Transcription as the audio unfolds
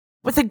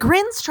With a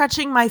grin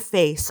stretching my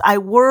face, I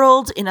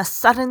whirled in a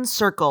sudden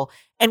circle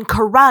and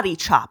karate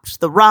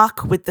chopped the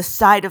rock with the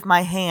side of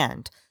my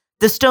hand.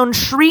 The stone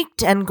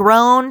shrieked and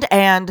groaned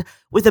and,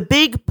 with a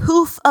big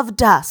poof of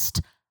dust,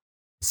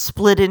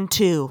 split in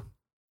two.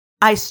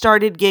 I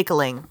started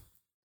giggling.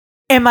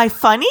 Am I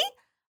funny?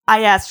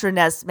 I asked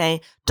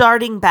Renesmee,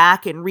 darting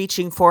back and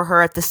reaching for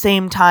her at the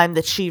same time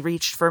that she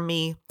reached for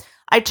me.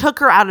 I took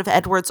her out of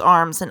Edward's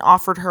arms and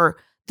offered her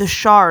the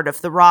shard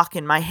of the rock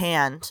in my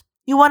hand.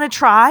 You want to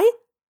try?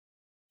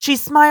 She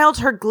smiled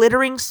her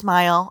glittering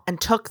smile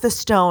and took the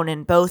stone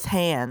in both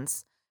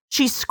hands.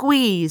 She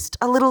squeezed,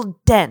 a little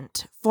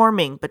dent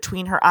forming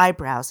between her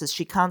eyebrows as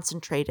she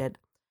concentrated.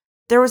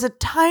 There was a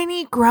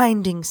tiny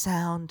grinding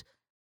sound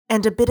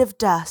and a bit of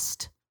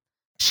dust.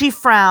 She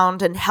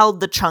frowned and held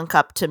the chunk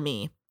up to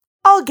me.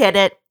 I'll get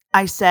it,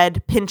 I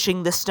said,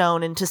 pinching the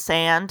stone into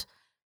sand.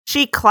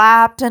 She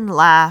clapped and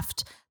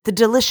laughed. The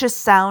delicious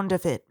sound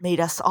of it made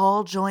us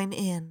all join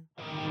in.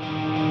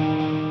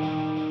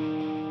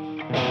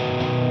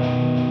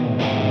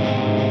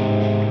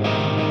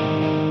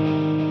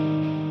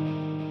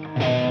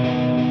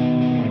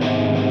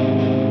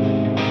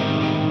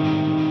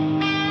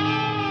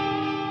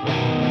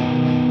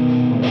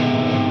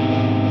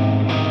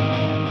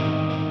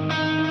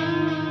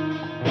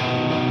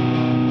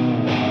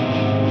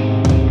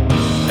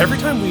 Every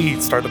time we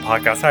start the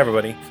podcast, hi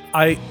everybody,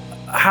 I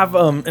have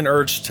an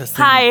urge to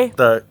sing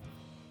the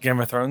Game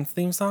of Thrones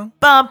theme song.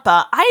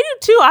 Bumpa. I do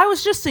too. I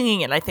was just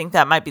singing it. I think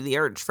that might be the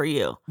urge for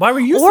you. Why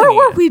were you singing it? Or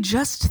were we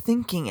just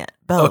thinking it?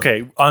 Both.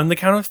 Okay, on the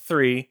count of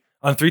three.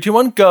 On 3, 2,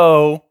 1,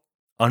 go.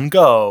 On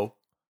go.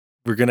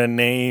 We're going to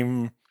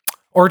name,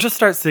 or just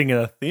start singing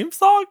a theme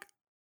song?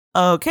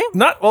 Okay.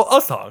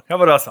 A song. How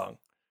about a song?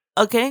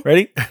 Okay.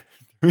 Ready?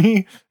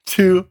 3,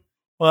 2,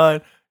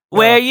 1.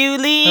 Where you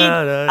lead,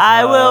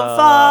 I will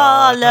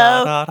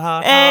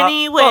follow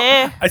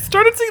anywhere. I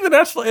started singing the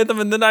national anthem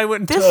and then I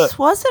went into This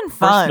wasn't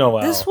fun.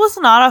 Noel. This was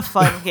not a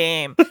fun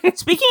game.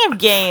 Speaking of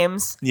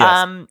games,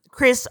 Yes.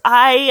 Chris,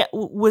 I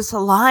was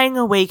lying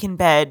awake in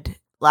bed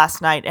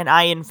last night and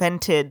I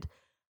invented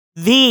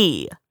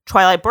the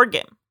Twilight board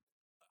game.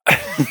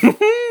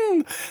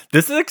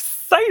 This is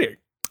exciting.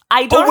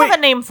 I don't have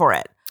a name for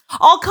it.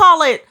 I'll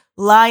call it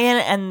Lion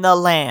and the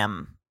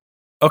Lamb.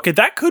 Okay,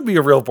 that could be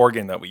a real board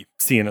game that we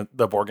see in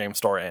the board game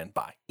store and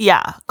buy.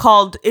 Yeah,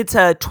 it's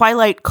a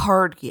Twilight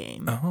card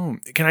game. Oh,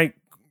 can I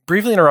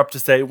briefly interrupt to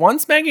say,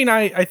 once Maggie and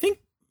I think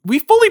we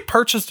fully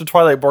purchased a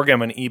Twilight board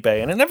game on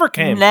eBay and it never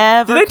came.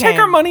 Did they take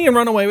our money and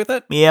run away with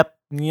it? Yep.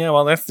 Yeah,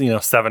 well, that's,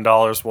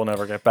 $7 we'll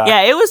never get back.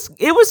 Yeah,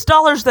 it was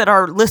dollars that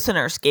our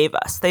listeners gave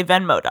us. They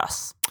Venmo'd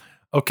us.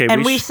 Okay.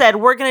 And we said,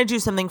 we're going to do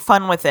something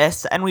fun with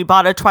this. And we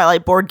bought a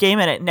Twilight board game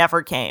and it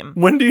never came.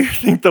 When do you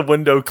think the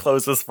window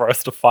closes for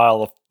us to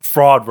file a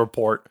fraud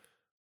report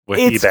with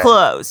eBay? It's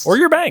closed. Or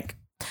your bank.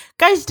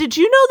 Guys, did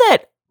you know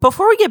that,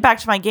 before we get back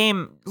to my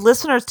game,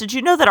 listeners, did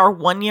you know that our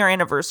 1-year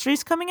anniversary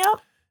is coming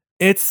out?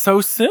 It's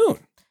so soon.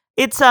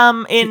 It's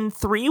in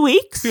 3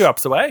 weeks. 2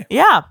 ups away.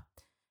 Yeah.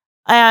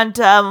 And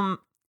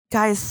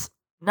guys,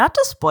 not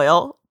to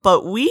spoil,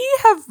 but we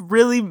have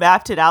really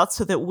mapped it out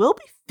so that we'll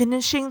be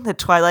finishing the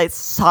Twilight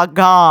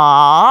Saga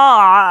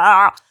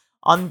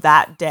on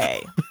that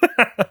day.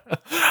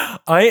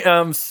 I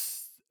am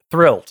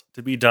thrilled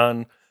to be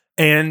done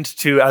and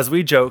to, as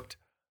we joked,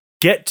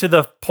 get to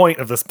the point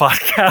of this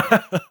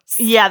podcast.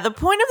 Yeah, the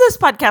point of this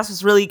podcast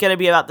was really going to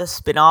be about the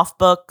spin-off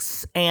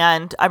books,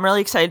 and I'm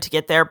really excited to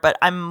get there, but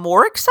I'm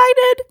more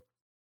excited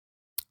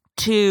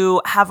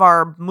to have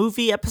our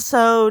movie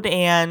episode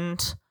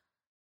and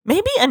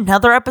maybe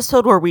another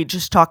episode where we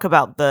just talk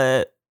about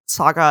the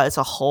saga as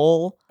a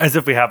whole. As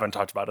if we haven't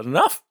talked about it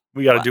enough.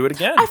 We got to do it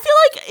again. I feel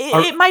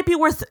like it might be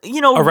worth,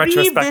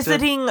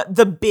 revisiting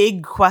the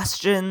big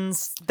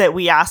questions that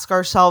we ask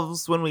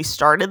ourselves when we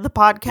started the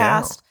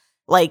podcast. Yeah.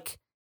 Like,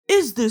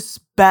 is this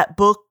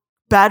book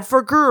bad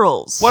for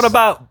girls? What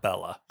about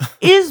Bella?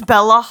 Is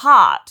Bella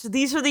hot?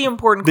 These are the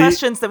important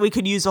questions that we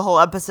could use a whole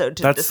episode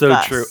to discuss.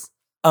 That's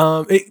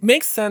so true. It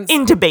makes sense.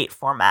 In debate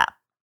format.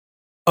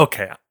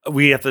 Okay. Are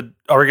we going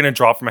to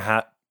draw from a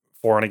hat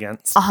for and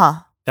against?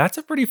 Uh-huh. That's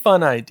a pretty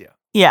fun idea.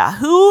 Yeah.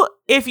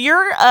 If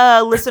you're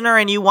a listener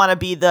and you want to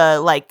be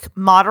the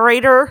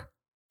moderator,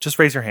 just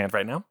raise your hand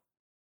right now.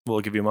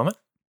 We'll give you a moment.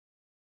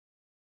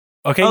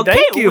 Okay,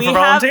 thank you for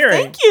volunteering.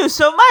 Thank you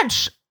so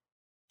much,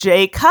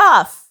 Jay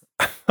Cuff.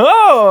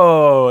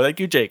 Oh, thank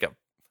you, Jacob.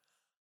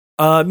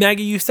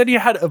 Maggie, you said you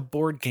had a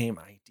board game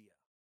idea.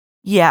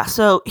 Yeah,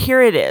 so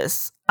here it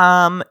is.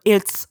 I'm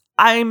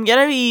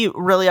gonna be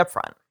really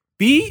upfront.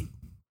 Be,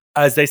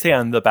 as they say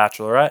on The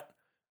Bachelorette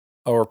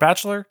or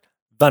Bachelor,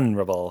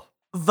 vulnerable.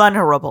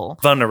 Vulnerable.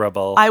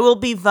 I will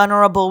be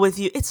vulnerable with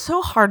you. It's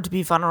so hard to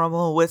be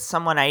vulnerable with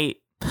someone I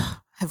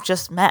have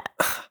just met.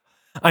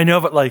 I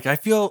know, but I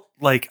feel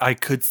like I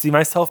could see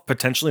myself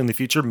potentially in the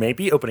future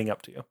maybe opening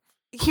up to you.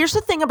 Here's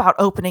the thing about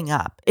opening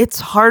up. It's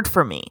hard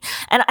for me.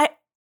 And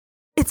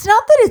it's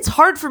not that it's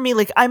hard for me.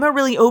 I'm a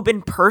really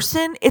open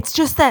person. It's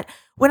just that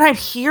when I'm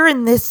here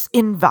in this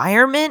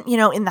environment,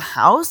 in the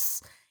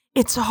house,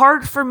 it's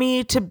hard for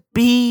me to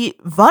be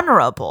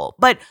vulnerable.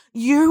 But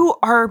you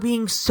are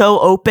being so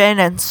open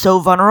and so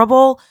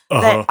vulnerable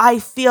that I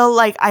feel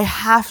like I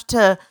have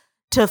to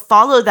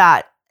follow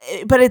that.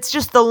 But it's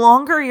just the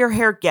longer your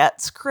hair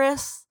gets,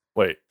 Chris,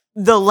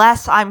 the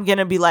less I'm going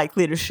to be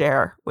likely to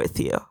share with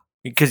you.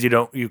 Because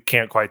you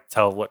can't quite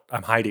tell what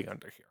I'm hiding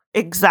under here.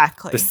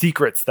 Exactly. The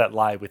secrets that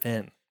lie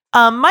within.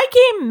 My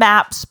game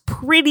maps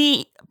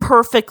pretty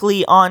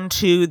perfectly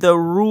onto the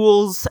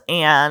rules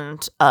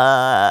and,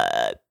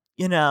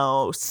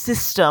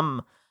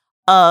 system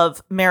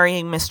of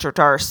Marrying Mr.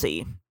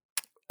 Darcy.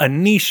 A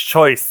niche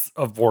choice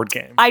of board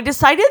game. I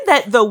decided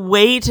that the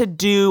way to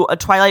do a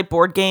Twilight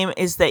board game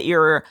is that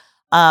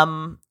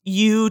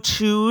you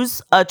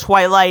choose a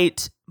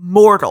Twilight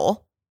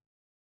mortal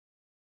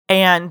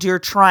and you're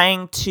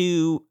trying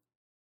to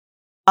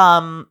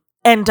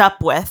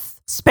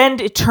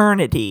spend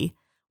eternity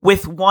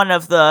with one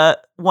of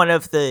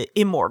the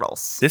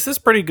immortals. This is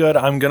pretty good.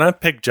 I'm gonna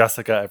pick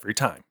Jessica every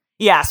time.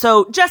 Yeah,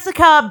 so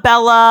Jessica,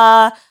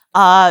 Bella,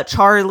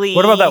 Charlie.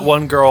 What about that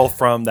one girl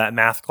from that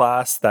math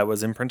class that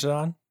was imprinted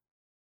on?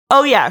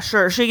 Oh yeah,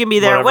 sure. She can be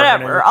there.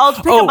 Whatever. I'll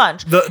pick a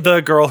bunch.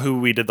 The girl who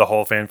we did the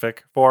whole fanfic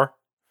for.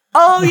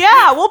 Oh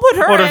yeah, we'll put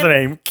her What in. is the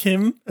name?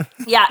 Kim?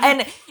 Yeah,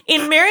 and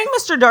in Marrying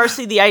Mr.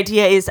 Darcy, the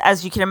idea is,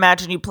 as you can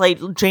imagine, you play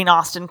Jane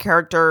Austen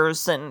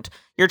characters and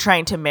you're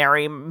trying to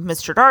marry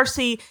Mr.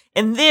 Darcy.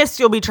 In this,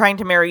 you'll be trying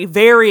to marry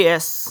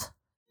various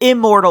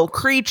immortal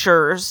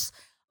creatures,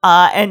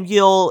 and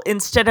you'll,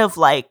 instead of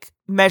like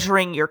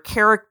measuring your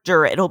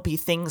character, it'll be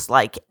things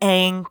like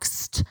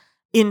angst,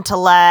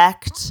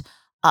 intellect,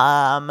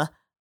 and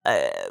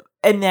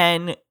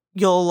then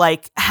you'll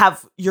like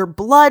have your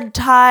blood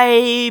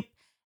type.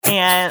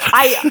 And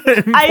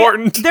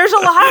there's a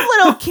lot of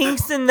little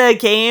kinks in the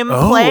game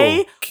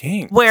play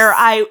where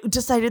I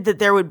decided that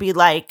there would be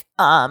like,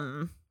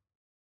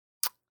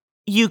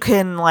 you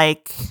can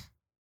like,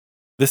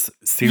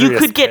 you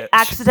could get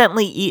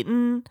accidentally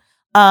eaten.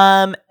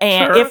 And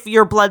if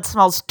your blood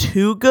smells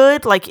too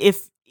good, like when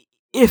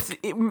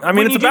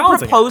you do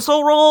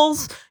proposal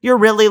rolls, you're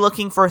really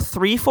looking for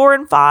 3, 4,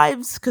 and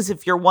 5s. Because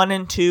if you're 1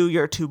 and 2,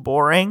 you're too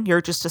boring.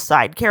 You're just a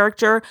side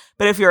character.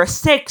 But if you're a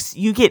 6,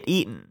 you get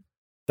eaten.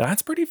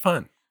 That's pretty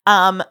fun.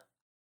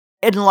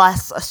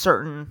 Unless a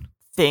certain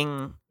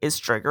thing is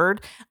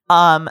triggered.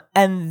 And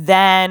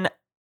then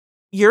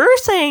you're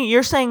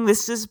saying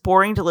this is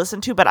boring to listen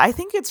to, but I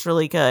think it's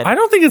really good. I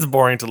don't think it's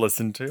boring to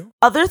listen to.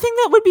 Other thing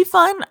that would be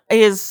fun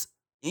is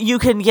you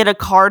can get a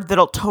card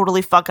that'll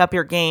totally fuck up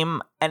your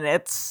game, and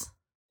it's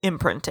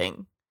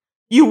imprinting.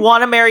 You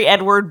want to marry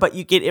Edward, but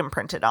you get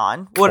imprinted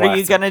on. What are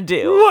you gonna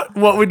do?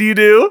 What would you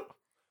do?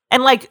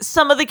 And like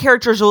some of the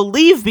characters will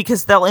leave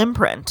because they'll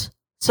imprint.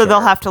 So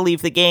they'll have to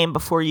leave the game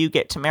before you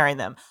get to marry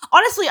them.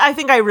 Honestly, I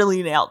think I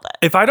really nailed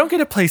it. If I don't get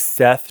to play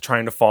Seth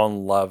trying to fall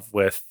in love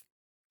with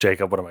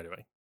Jacob, what am I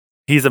doing?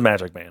 He's a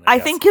magic man. I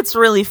think it's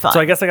really fun. So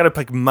I guess I got to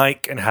pick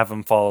Mike and have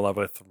him fall in love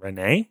with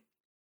Renee.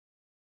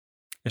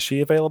 Is she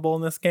available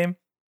in this game?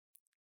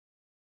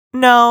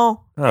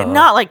 No,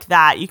 not like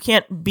that. You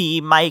can't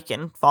be Mike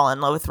and fall in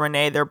love with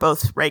Renee. They're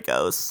both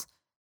Ragos.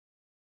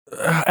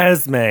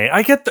 Esme.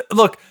 I get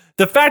look.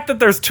 The fact that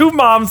there's 2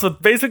 moms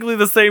with basically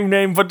the same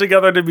name put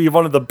together to be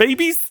one of the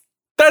babies,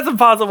 that's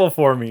impossible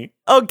for me.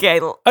 Okay.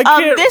 I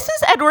can't. This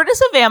is Edward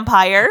is a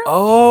vampire.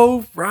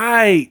 Oh,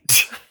 right.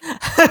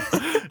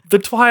 The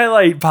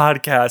Twilight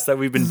podcast that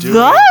we've been doing.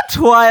 The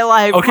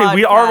Twilight podcast. Okay,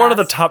 we are one of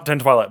the top 10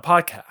 Twilight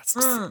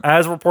podcasts,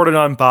 as reported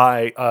on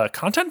by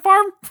Content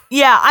Farm.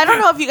 Yeah, I don't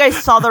know if you guys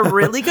saw the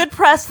really good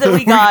press that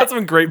we got. We got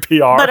some great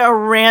PR. But a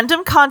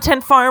random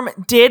Content Farm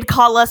did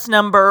call us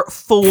number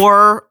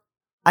 4,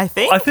 I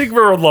think. I think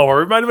we were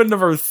lower. It might have been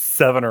number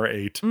 7 or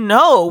 8.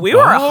 No, we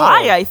were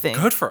high, I think.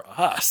 Good for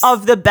us.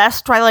 Of the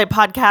best Twilight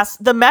podcasts.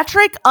 The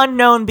metric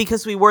unknown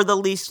because we were the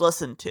least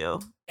listened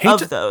to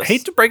of those.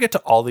 Hate to break it to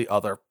all the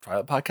other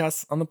Twilight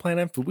podcasts on the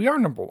planet, but we are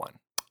number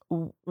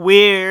 1.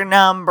 We're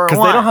number 1.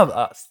 Because they don't have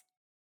us.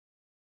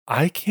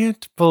 I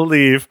can't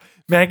believe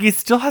Maggie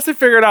still hasn't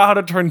figured out how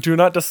to turn Do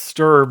Not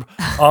Disturb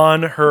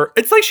on her.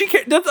 It's like she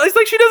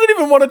doesn't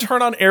even want to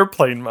turn on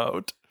airplane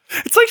mode.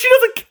 It's like she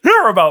doesn't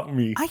care about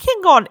me. I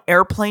can go on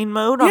airplane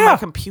mode on my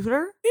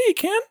computer. Yeah, you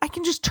can. I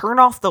can just turn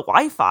off the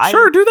Wi-Fi.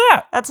 Sure, do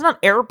that. That's not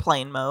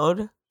airplane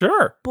mode.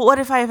 Sure. But what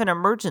if I have an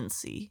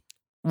emergency?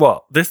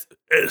 Well, this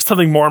is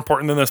something more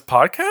important than this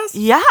podcast?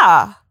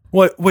 Yeah.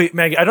 What? Wait,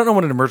 Maggie, I don't know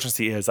what an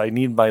emergency is. I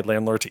need my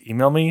landlord to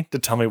email me to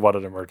tell me what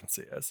an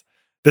emergency is.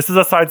 This is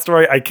a side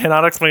story. I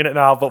cannot explain it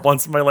now, but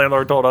once my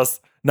landlord told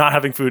us not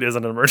having food is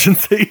an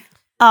emergency.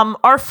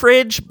 Our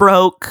fridge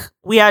broke.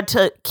 We had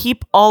to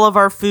keep all of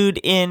our food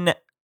in.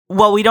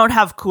 Well, we don't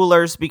have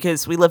coolers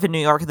because we live in New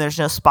York and there's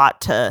no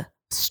spot to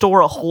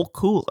store a whole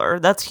cooler.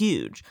 That's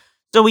huge.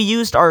 So we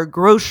used our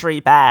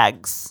grocery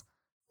bags,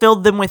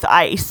 filled them with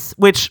ice,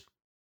 which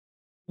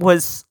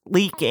was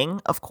leaking,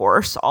 of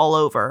course, all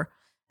over,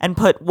 and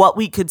put what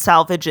we could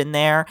salvage in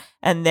there.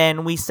 And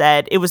then we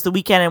said, it was the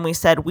weekend, and we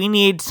said, we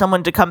need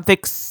someone to come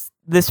fix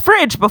this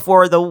fridge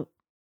before the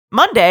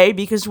Monday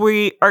because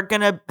we are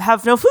going to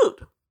have no food.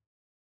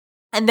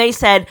 And they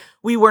said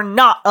we were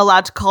not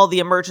allowed to call the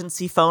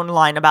emergency phone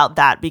line about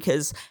that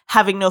because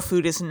having no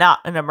food is not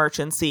an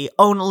emergency.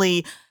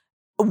 Only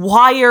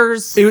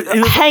wires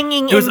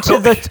hanging into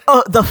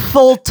the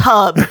full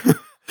tub.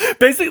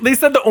 Basically, they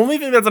said the only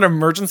thing that's an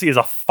emergency is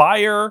a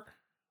fire,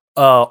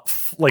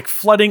 like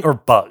flooding or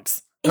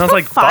bugs. And I was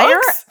like,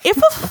 bugs? If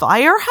a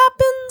fire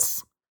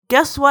happens,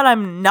 guess what?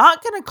 I'm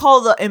not going to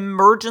call the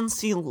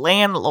emergency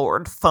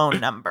landlord phone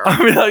number.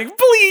 I'll be like,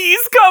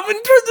 please come and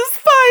turn this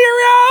fire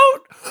out.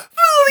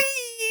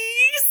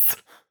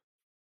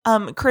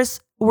 Please.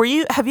 Chris,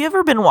 have you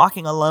ever been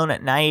walking alone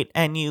at night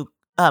and you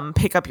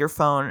pick up your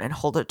phone and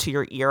hold it to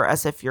your ear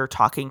as if you're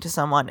talking to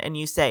someone and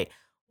you say,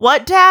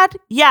 "What, Dad?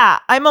 Yeah,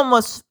 I'm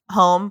almost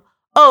home.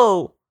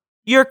 Oh,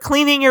 you're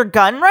cleaning your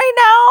gun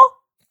right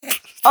now?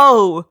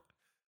 Oh,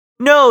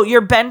 no,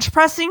 you're bench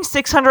pressing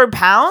 600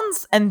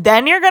 pounds and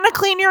then you're going to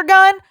clean your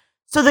gun?"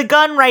 So the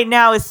gun right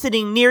now is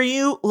sitting near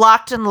you,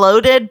 locked and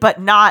loaded,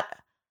 but not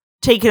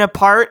taken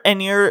apart,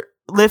 and you're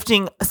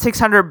lifting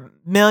 600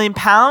 million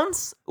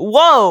pounds?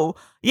 Whoa.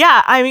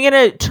 Yeah, I'm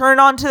going to turn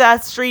onto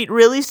that street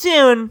really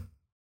soon.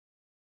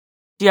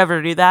 Do you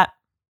ever do that?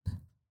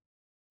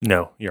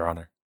 No, Your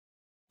Honor.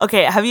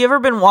 Okay, have you ever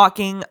been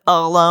walking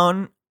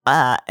alone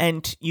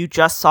and you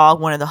just saw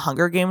one of the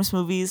Hunger Games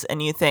movies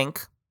and you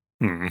think,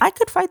 I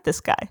could fight this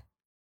guy.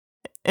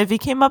 If he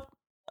came up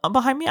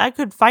behind me, I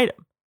could fight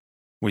him.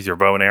 With your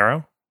bow and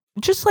arrow?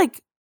 Just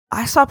like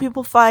I saw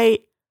people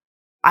fight,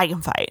 I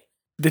can fight.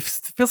 This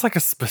feels like a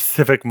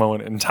specific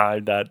moment in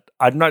time that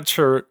I'm not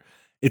sure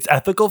it's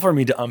ethical for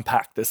me to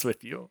unpack this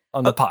with you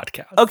on the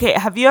podcast. Okay,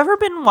 have you ever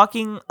been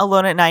walking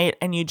alone at night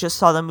and you just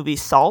saw the movie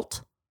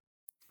Salt?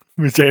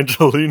 With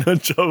Angelina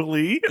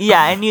Jolie?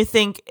 Yeah, and you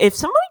think, if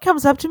somebody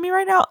comes up to me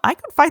right now, I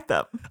could fight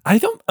them.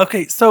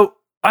 Okay, so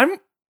I'm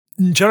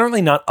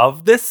generally not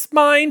of this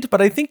mind,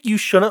 but I think you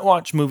shouldn't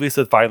watch movies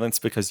with violence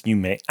because you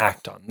may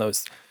act on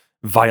those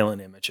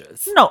violent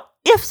images. No,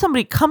 if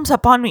somebody comes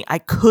up on me, I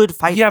could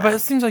fight them. Yeah, but it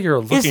seems like you're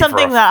looking for it's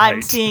something a that fight.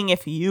 I'm seeing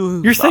if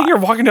you You're saying you're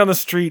walking down the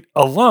street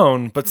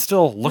alone, but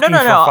still looking for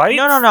fights?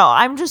 No.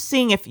 I'm just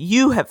seeing if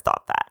you have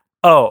thought that.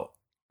 Oh,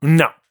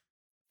 no.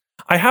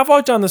 I have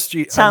walked down the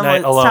street at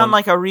night alone. Sound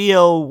like a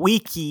real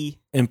wiki.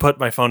 And put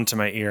my phone to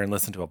my ear and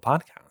listen to a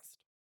podcast.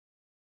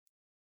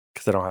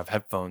 Because I don't have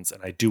headphones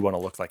and I do want to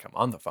look like I'm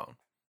on the phone.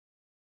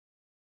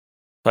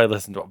 So I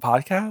listen to a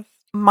podcast.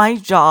 My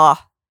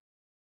jaw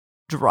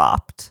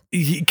dropped.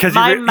 Because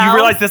you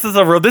realize this is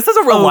a real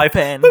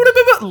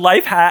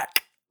life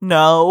hack.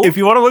 No. If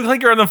you want to look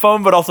like you're on the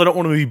phone, but also don't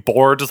want to be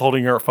bored just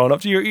holding your phone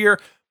up to your ear,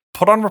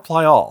 put on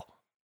Reply All.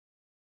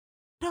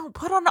 No,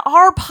 put on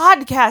our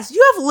podcast.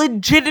 You have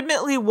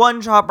legitimately one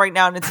job right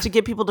now, and it's to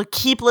get people to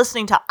keep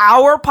listening to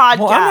our podcast.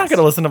 Well, I'm not going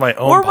to listen to my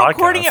own podcast. We're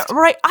recording it,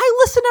 right? I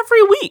listen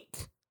every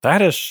week.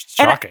 That is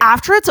shocking. And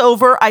after it's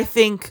over, I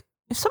think,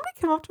 if somebody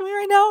came up to me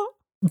right now,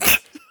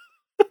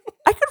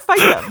 I could fight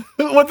them.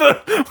 With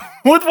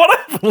what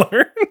I've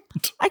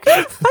learned. I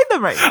could fight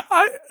them right now.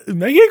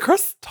 Maggie and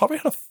Chris taught me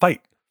how to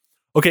fight.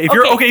 Okay, if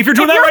you're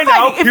doing that right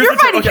now, if you're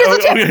fighting,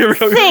 here's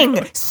the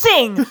tip.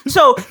 Sing.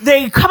 So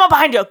they come up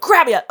behind you,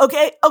 grab you.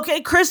 Okay,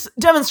 Chris,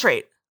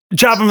 demonstrate.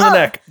 Jab him in the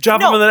neck.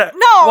 Jab him in the neck.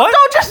 No, what?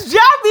 Don't just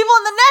jab people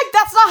in the neck.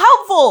 That's not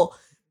helpful.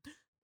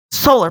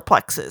 Solar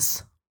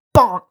plexus.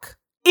 Bonk.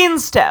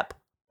 Instep.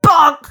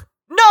 Bonk.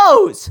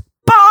 Nose.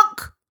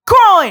 Bonk.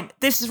 Groin.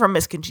 This is from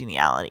Miss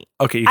Congeniality.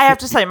 Okay, I have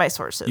to cite my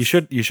sources. You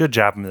should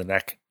jab him in the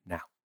neck now.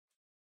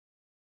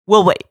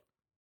 We'll wait.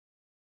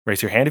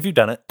 Raise your hand if you've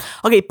done it.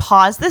 Okay,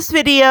 pause this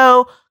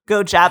video,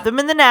 go jab them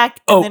in the neck,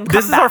 and then come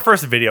this is our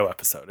first video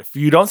episode. If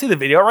you don't see the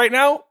video right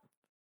now,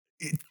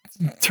 if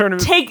you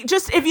don't see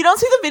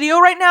the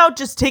video right now,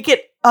 just take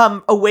it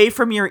away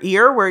from your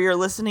ear where you're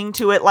listening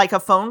to it like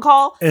a phone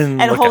call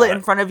and hold it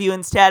in front of you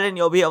instead, and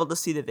you'll be able to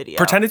see the video.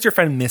 Pretend it's your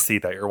friend Missy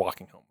that you're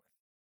walking home with.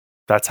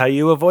 That's how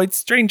you avoid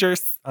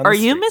strangers. Are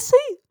you Missy?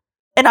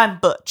 And I'm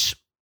Butch.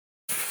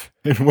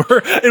 And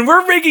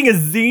we're making a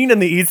zine in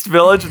the East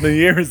Village, and the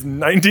year is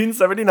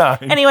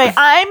 1979. Anyway,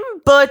 I'm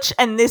Butch,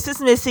 and this is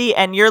Missy,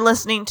 and you're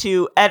listening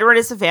to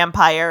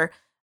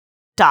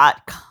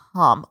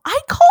EdwardIsAVampire.com. I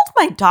called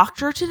my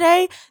doctor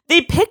today.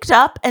 They picked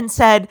up and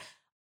said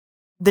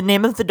the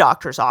name of the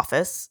doctor's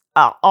office.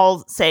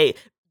 I'll say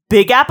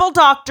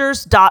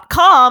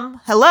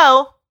BigAppleDoctors.com.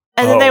 Hello.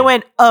 And then they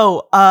went,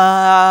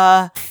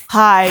 hi.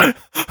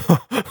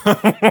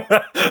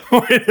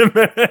 Wait a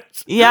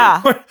minute.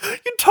 Yeah.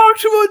 You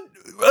talked to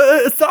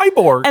a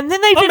cyborg. And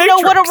then they didn't know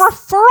what a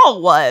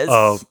referral was.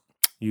 Oh,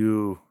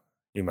 you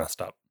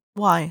messed up.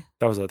 Why?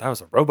 That was a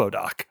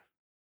RoboDoc.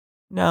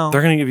 No.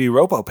 They're going to give you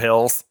Robo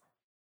pills.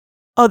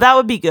 Oh, that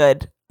would be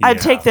good. Yeah. I'd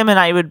take them and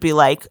I would be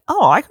like,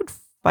 oh, I could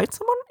fight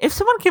someone. If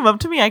someone came up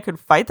to me, I could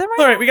fight them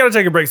All right, we got to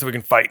take a break so we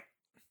can fight.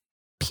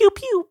 Pew,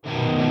 pew.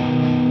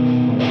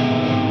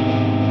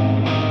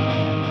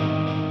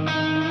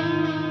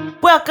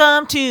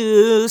 Welcome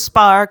to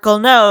Sparkle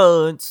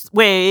Notes,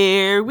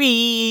 where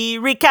we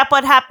recap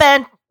what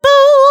happened.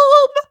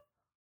 Boom!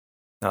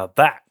 Now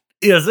that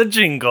is a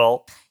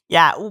jingle.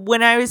 Yeah,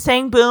 when I was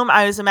saying boom,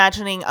 I was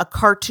imagining a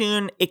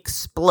cartoon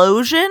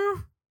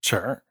explosion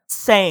Sure.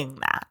 saying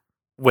that.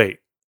 Wait.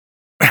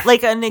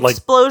 Like an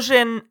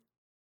explosion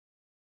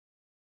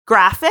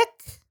graphic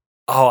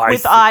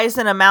with eyes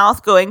and a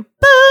mouth going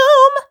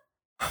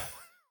boom.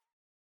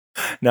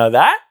 Now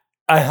that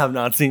I have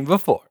not seen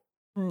before.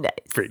 Nice.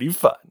 Pretty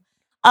fun.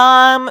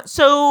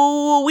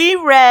 So we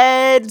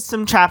read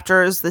some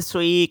chapters this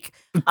week.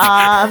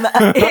 A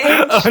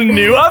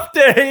new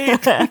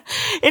update.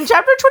 In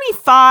chapter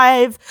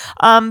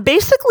 25,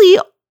 basically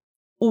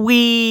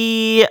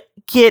we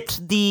get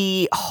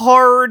the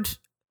hard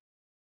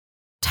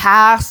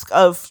task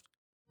of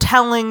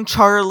telling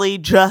Charlie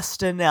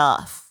just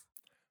enough.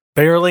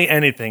 Barely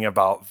anything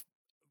about,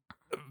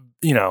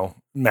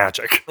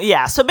 magic.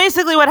 Yeah, so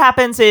basically what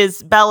happens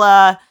is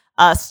Bella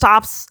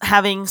stops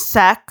having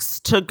sex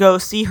to go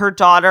see her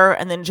daughter,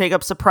 and then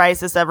Jacob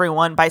surprises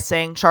everyone by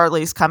saying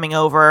Charlie's coming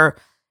over,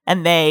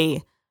 and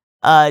they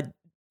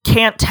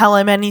can't tell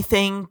him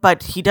anything,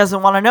 but he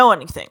doesn't want to know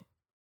anything.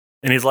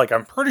 And he's like,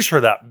 I'm pretty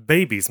sure that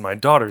baby's my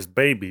daughter's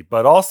baby,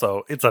 but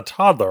also it's a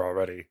toddler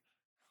already.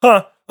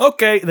 Huh,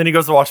 okay. And then he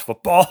goes to watch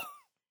football.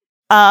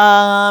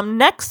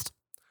 Next.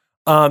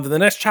 The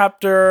next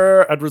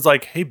chapter, Edward's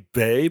like, hey,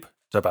 babe,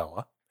 to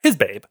Bella, his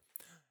babe.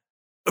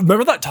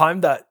 Remember that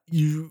time that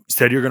you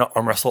said you're going to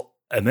arm wrestle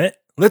Emmett?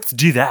 Let's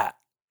do that.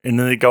 And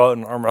then they go out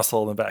and arm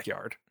wrestle in the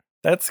backyard.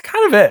 That's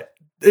kind of it.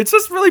 It's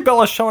just really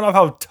Bella showing off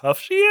how tough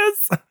she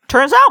is.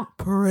 Turns out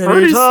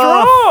pretty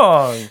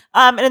strong.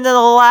 And in the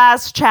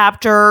last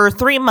chapter,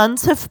 3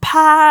 months have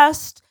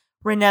passed.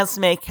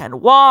 Renesmee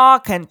can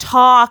walk and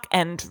talk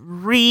and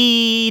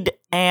read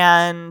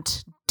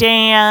and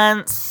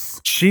dance.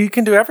 She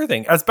can do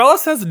everything. As Bella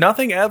says,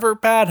 nothing ever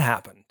bad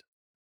happened.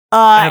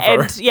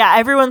 And yeah,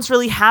 everyone's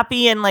really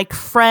happy and like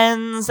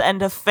friends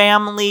and a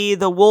family.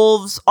 The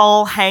wolves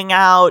all hang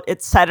out,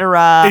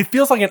 etc. It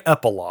feels like an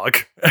epilogue.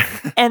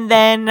 And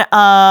then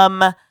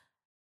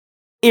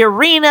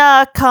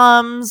Irina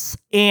comes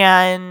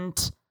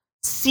and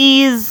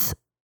sees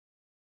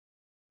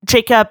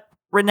Jacob,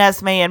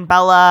 Renesmee, and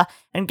Bella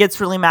and gets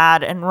really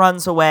mad and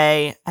runs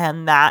away.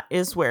 And that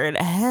is where it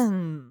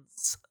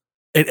ends.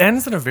 It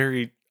ends in a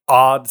very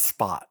odd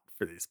spot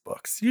for these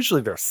books. Usually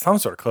there's some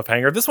sort of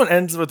cliffhanger. This one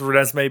ends with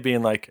Renesmee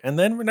being like, and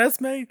then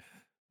Renesmee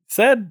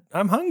said,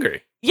 I'm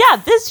hungry. Yeah,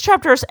 this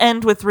chapters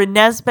end with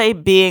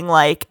Renesmee being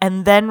like,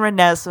 and then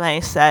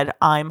Renesmee said,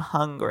 I'm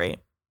hungry.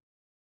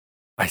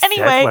 I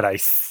said what I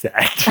said.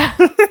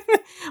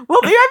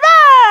 We'll be right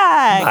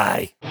back.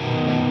 Bye.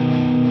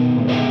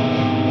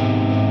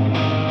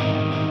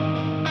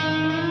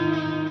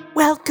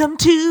 Welcome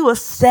to a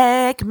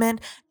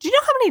segment. Do you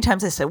know how many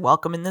times I say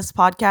welcome in this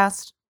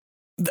podcast?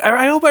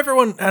 I hope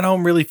everyone at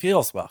home really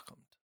feels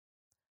welcomed.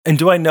 And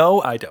do I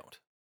know? I don't.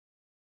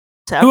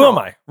 Several. Who am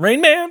I?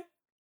 Rain Man?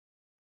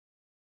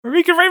 Are we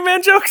making Rain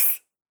Man jokes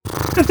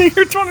in the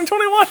year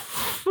 2021?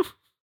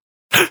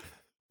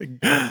 Pretty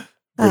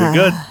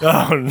good.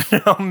 Oh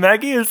no,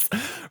 Maggie is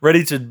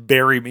ready to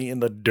bury me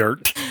in the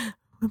dirt.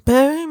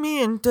 Bury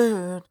me in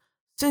dirt,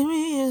 see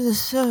me in the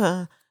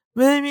sun,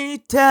 lay me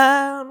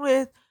down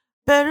with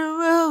better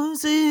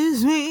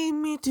roses, lead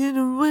me to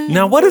the window.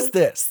 Now, what is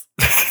this?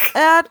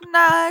 At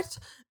night,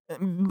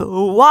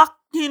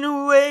 walking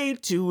away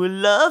to a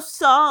love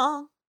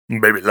song.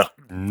 Baby, look.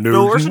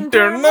 Doors and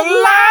turn the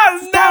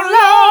lights down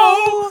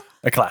low.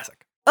 A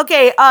classic.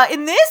 Okay,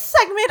 in this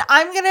segment,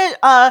 I'm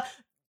gonna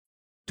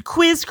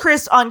quiz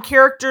Chris on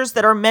characters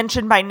that are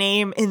mentioned by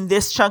name in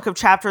this chunk of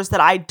chapters that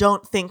I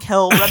don't think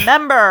he'll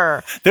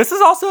remember. This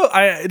is also,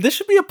 this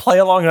should be a play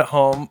along at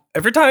home.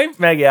 Every time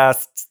Maggie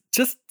asks,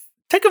 just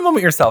take a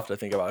moment yourself to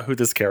think about who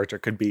this character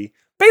could be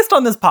based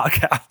on this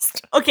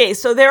podcast. Okay,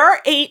 so there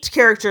are 8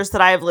 characters that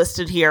I have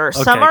listed here.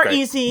 Okay, some are great.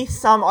 easy,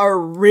 some are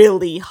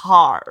really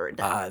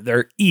hard.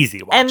 They're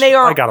easy. And they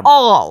are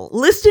all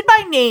listed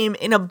by name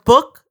in a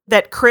book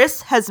that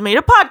Chris has made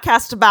a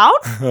podcast about.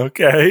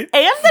 Okay. And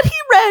that he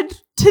read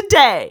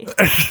today.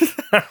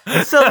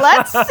 So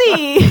let's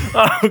see.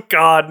 Oh,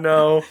 God,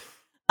 no.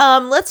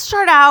 Let's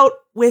start out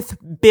with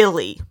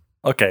Billy.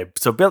 Okay,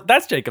 so Bill,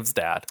 that's Jacob's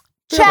dad.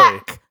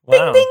 Check. Billy.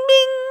 Wow. Bing, bing,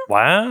 bing.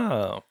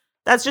 Wow.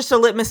 That's just a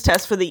litmus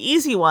test for the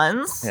easy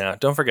ones. Yeah,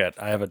 don't forget,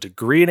 I have a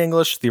degree in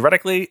English.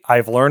 Theoretically,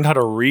 I've learned how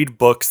to read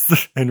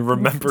books and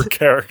remember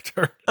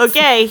characters.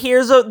 Okay,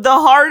 here's the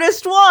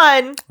hardest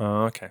one.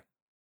 Oh, okay.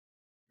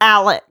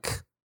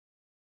 Alec.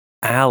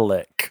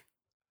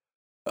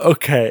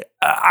 Okay.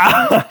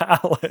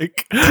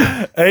 Alec.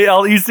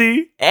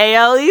 A-L-E-C?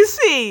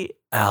 A-L-E-C.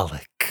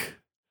 Alec.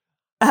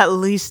 At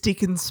least he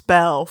can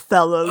spell,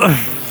 fellas.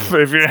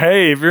 If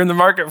you're in the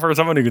market for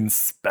someone who can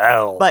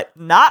spell. But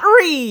not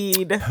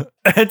read.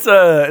 It's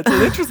an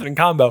interesting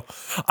combo.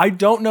 I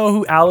don't know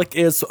who Alec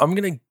is, so I'm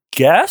going to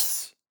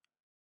guess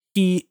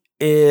he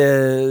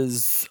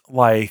is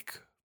like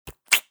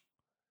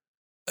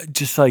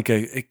just like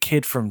a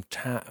kid from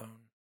town.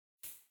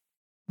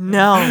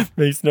 No.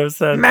 Makes no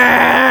sense.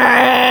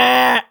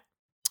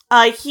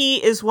 He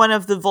is one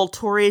of the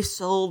Volturi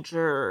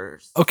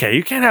soldiers. Okay,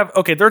 you can't have...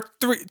 Okay, they're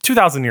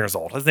 2,000 years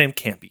old. His name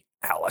can't be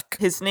Alec.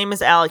 His name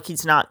is Alec.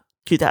 He's not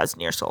 2,000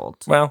 years old.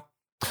 Well,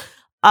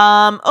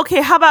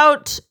 Okay, how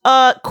about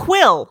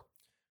Quill?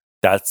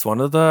 that's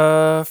one of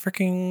the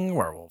freaking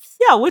werewolves.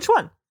 Yeah, which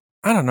one?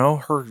 I don't know.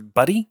 Her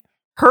buddy?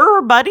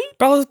 Her buddy?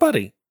 Bella's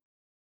buddy.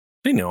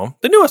 She knew him.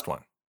 The newest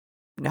one.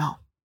 No,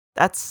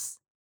 that's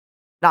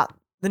not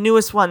the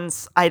newest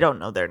ones. I don't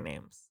know their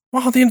names.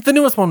 Well, the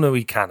newest one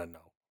we kind of know.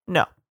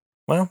 No.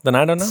 Well, then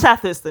I don't know.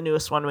 Seth is the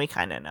newest one we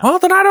kind of know. Well,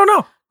 then I don't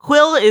know.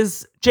 Quill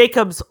is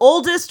Jacob's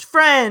oldest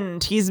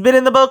friend. He's been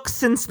in the book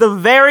since the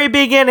very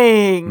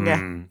beginning.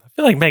 I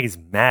feel like Maggie's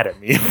mad at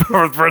me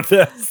for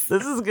this.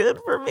 This is good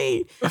for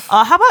me.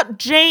 How about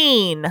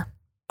Jane?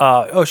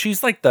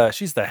 She's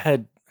the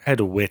head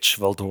witch,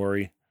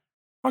 Volturi.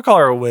 I'll call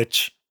her a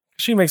witch.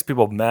 She makes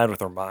people mad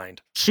with her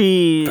mind.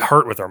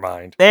 Hurt with her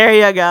mind. There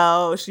you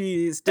go.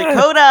 She's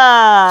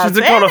Dakota. She's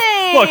Dakota.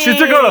 Fanning. Look, she's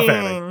Dakota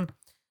Fanning.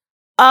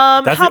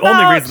 That's the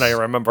only reason I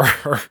remember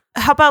her.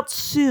 How about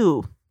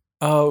Sue?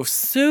 Oh,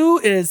 Sue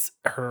is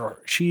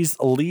her. She's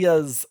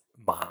Leah's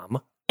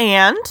mom.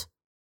 And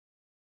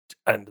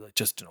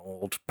just an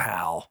old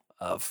pal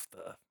of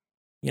the,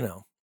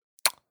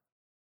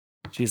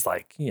 she's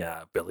like,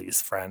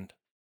 Billy's friend.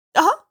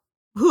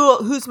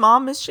 Whose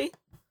mom is she?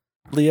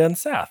 Leah and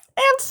Seth.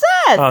 And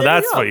Seth. Oh,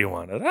 that's what you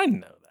wanted. I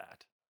know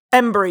that.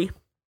 Embry.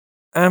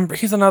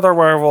 He's another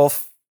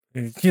werewolf.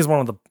 He's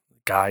one of the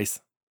guys.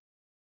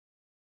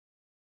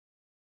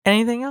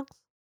 Anything else?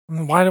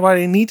 Why do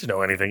I need to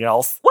know anything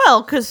else?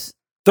 Well, because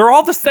they're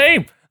all the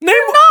same.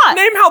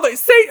 Name how they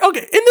say.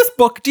 Okay, in this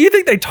book, do you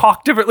think they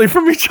talk differently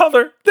from each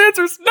other? The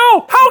answer is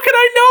no. How can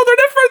I know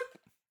they're different?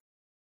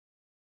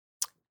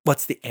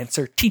 What's the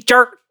answer,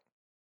 teacher?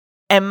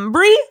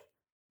 Embry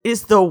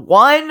is the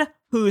one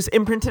who's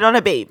imprinted on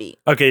a baby.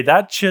 Okay,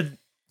 that should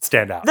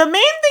stand out. The main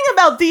thing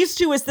about these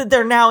two is that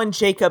they're now in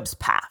Jacob's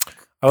pack.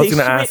 I was going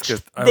to ask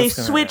if they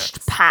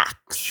switched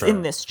packs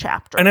in this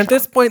chapter. And at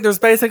this point, there's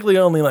basically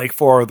only like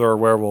 4 other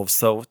werewolves.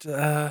 So,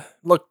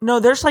 look. No,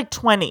 there's like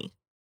 20.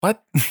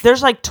 What?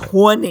 There's like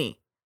 20.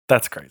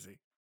 That's crazy.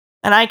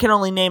 And I can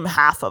only name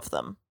half of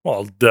them.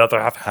 Well, the other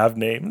half have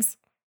names?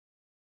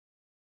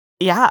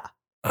 Yeah.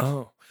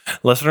 Oh.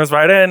 Listeners,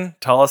 write in.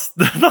 Tell us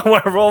the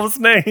werewolves'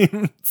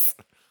 names.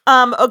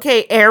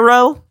 Okay,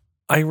 Arrow.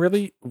 I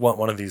really want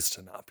one of these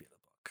to not be the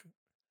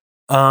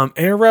book.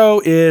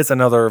 Arrow is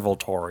another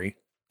Volturi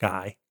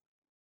guy.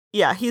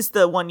 Yeah, he's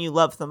the one you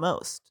love the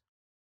most.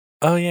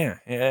 Oh, yeah.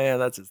 Yeah,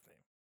 that's his name.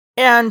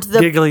 And the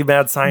giggly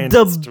mad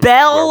scientist. The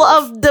Belle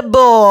of the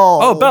Bull.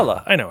 Oh,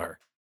 Bella. I know her.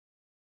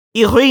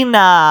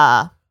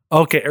 Irina.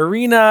 Okay,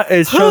 Irina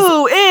is...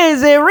 Who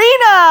is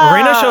Irina?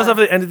 Irina shows up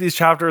at the end of these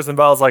chapters and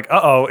Bella's like,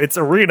 uh-oh, it's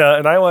Irina.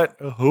 And I went,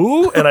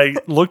 who? And I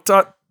looked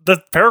at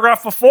the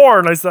paragraph before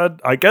and I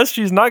said, I guess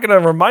she's not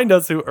going to remind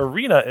us who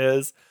Irina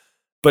is,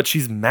 but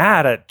she's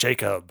mad at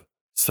Jacob.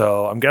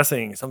 So I'm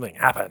guessing something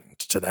happened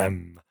to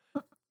them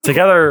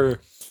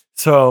together.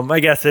 So my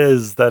guess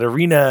is that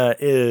Irina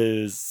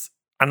is,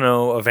 I don't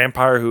know, a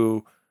vampire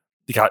who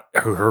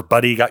her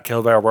buddy got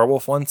killed by a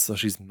werewolf once. So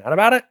she's mad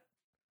about it.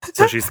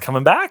 So she's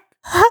coming back.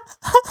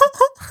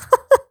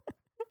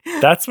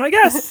 That's my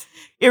guess.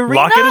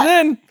 Locking it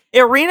in.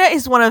 Irina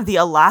is one of the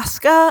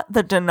Alaska,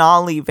 the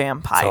Denali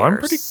vampires. So I'm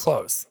pretty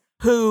close.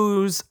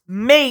 Whose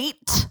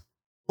mate,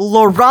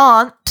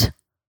 Laurent,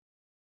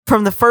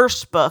 from the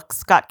first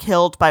books, got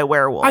killed by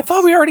werewolves. I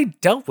thought we already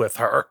dealt with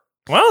her.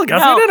 Well, I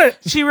guess we did it.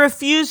 She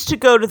refused to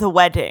go to the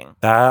wedding.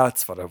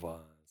 That's what it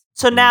was.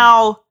 So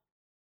now,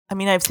 I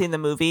mean, I've seen the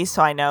movie,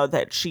 so I know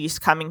that she's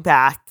coming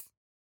back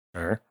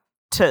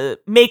to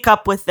make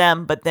up with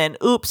them, but then,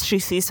 oops, she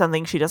sees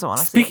something she doesn't want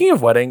to see. Speaking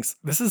of weddings,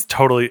 this is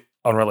totally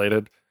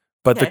unrelated,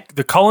 but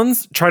the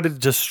Cullens try to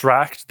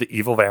distract the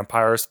evil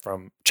vampires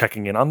from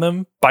checking in on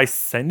them by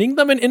sending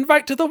them an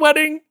invite to the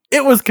wedding.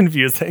 It was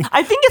confusing.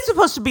 I think it's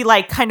supposed to be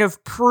like kind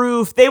of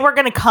proof they were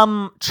going to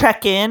come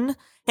check in,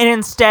 and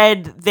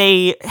instead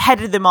they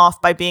headed them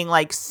off by being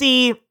like,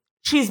 see,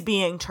 she's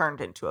being turned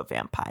into a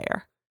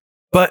vampire.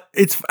 But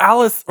it's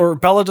Alice, or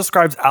Bella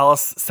describes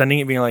Alice sending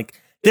it being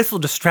like, this will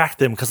distract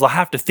them because they'll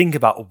have to think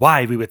about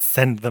why we would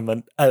send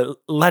them a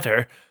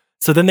letter.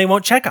 So then they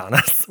won't check on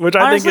us. Which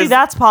honestly, I think is,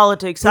 that's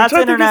politics. That's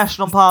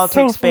international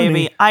politics, so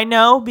baby. I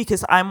know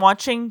because I'm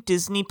watching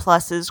Disney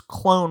Plus's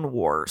Clone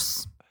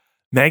Wars.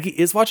 Maggie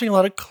is watching a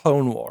lot of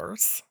Clone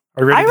Wars.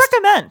 I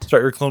recommend.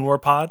 Start your Clone War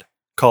pod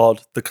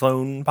called the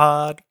Clone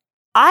Pod.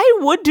 I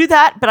would do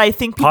that, but I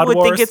think people would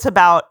think Wars? it's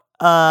about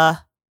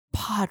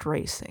pod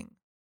racing.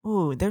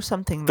 Ooh, there's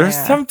something there.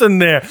 There's something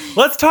there.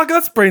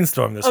 Let's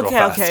brainstorm this real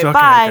fast. Okay,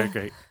 bye. Okay,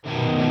 great.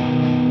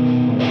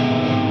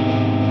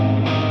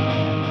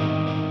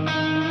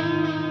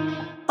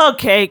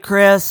 Okay,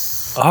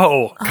 Chris.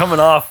 Oh,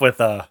 coming off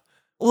with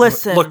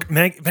Listen. Look,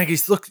 Maggie,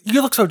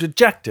 you look so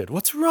dejected.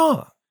 What's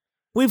wrong?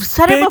 We've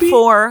said it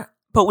before,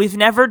 but we've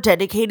never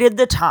dedicated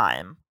the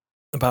time.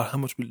 About how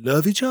much we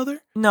love each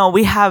other? No,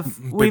 we have.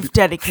 We've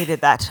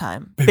dedicated that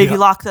time. Baby,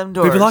 lock them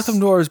doors. Baby, lock them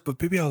doors, but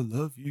baby, I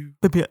love you.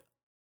 Baby,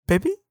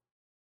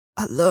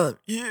 I love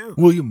you.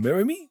 Will you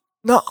marry me?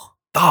 No.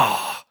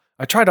 I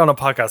tried on a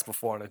podcast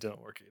before and it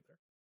didn't work either.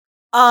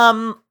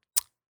 Bella.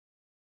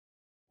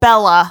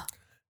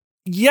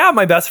 Yeah,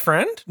 my best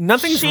friend.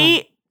 Nothing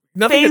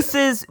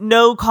faces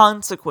no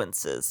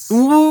consequences.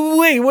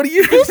 Wait, what do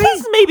you This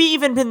has maybe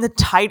even been the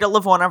title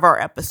of one of our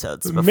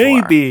episodes before.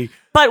 Maybe.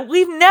 But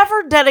we've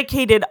never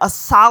dedicated a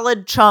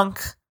solid chunk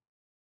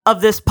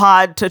of this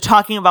pod to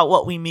talking about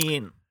what we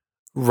mean.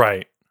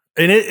 Right.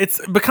 And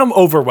it's become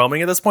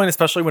overwhelming at this point,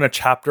 especially when a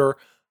chapter,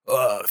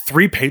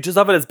 3 pages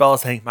of it is Bella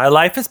saying, my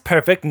life is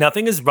perfect,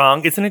 nothing is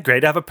wrong, isn't it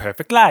great to have a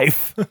perfect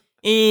life?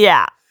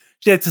 Yeah.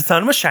 The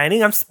sun was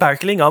shining, I'm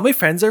sparkling, all my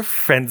friends are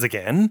friends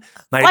again.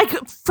 Like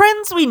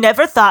friends we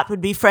never thought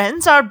would be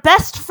friends, our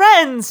best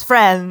friends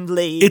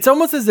friendly. It's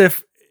almost as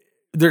if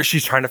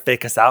she's trying to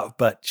fake us out,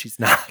 but she's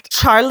not.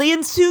 Charlie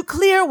and Sue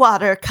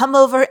Clearwater come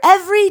over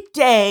every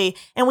day,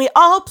 and we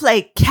all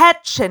play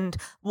catch and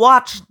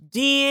watch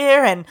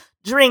deer and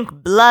drink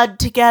blood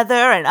together,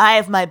 and I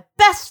have my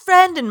best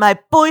friend and my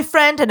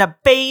boyfriend and a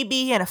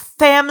baby and a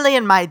family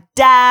and my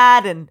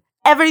dad, and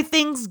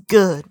everything's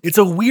good. It's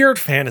a weird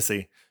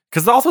fantasy.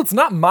 Because also, it's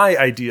not my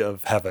idea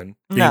of heaven.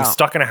 Being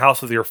stuck in a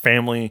house with your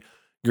family,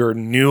 your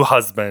new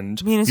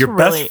husband, your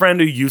best friend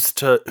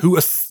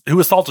who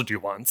assaulted you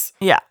once.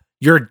 Yeah.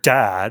 Your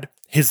dad,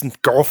 his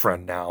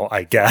girlfriend now,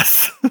 I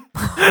guess.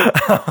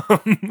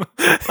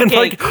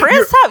 Okay,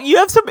 Chris, you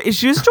have some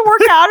issues to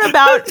work out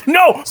about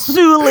no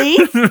Sully.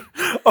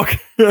 Okay.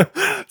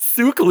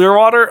 Sue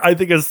Clearwater, I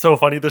think, is so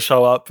funny to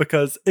show up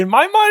because in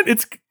my mind,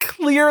 it's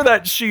clear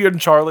that she and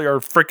Charlie are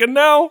freaking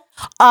now.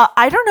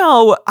 I don't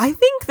know. I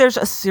think there's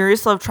a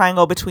serious love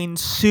triangle between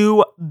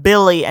Sue,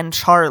 Billy, and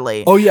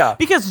Charlie. Oh, yeah.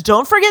 Because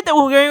don't forget that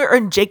when we were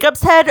in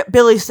Jacob's head,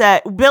 Billy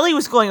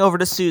was going over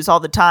to Sue's all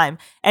the time.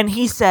 And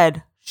he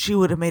said, she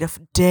would have made a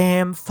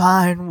damn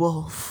fine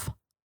wolf.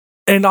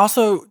 And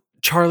also,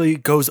 Charlie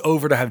goes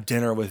over to have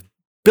dinner with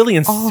Billy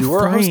and Sue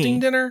are hosting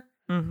dinner.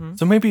 Mm-hmm.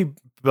 So maybe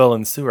Bill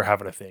and Sue are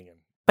having a thing.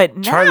 But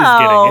now, Charlie's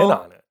getting in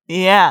on it.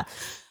 Yeah.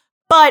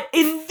 But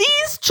in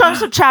these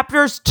chunks of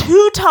chapters,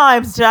 2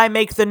 times did I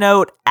make the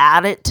note,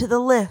 add it to the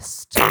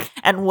list.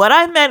 And what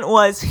I meant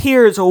was,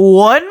 here's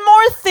one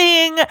more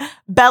thing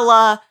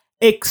Bella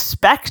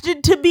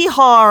expected to be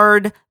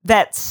hard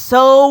that's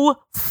so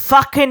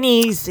fucking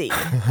easy.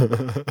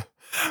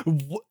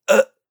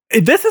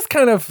 This is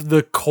kind of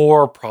the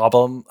core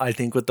problem, I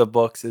think, with the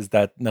books, is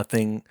that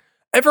nothing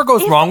ever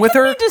goes wrong with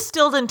her. If it could be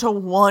distilled into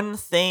one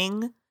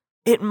thing,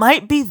 it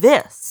might be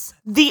this.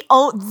 The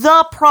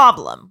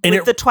problem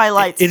with the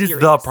Twilight series. It is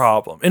the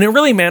problem. And it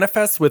really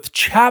manifests with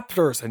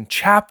chapters and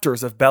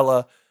chapters of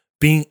Bella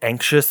being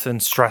anxious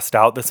and stressed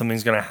out that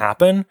something's going to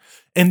happen.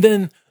 And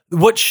then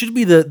what should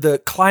be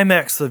the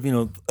climax of,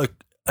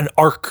 an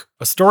arc,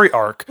 a story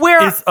arc,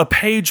 is a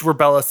page where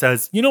Bella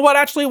says, you know what,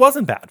 actually, it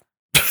wasn't bad.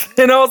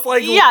 And I was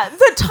like, yeah,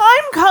 the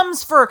time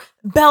comes for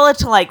Bella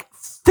to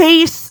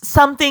face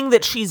something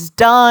that she's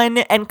done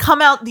and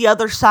come out the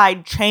other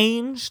side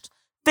changed.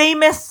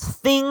 Famous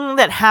thing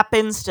that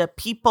happens to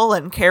people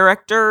and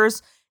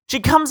characters. She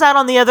comes out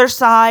on the other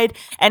side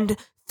and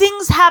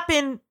things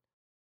happen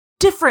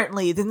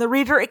differently than the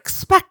reader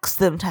expects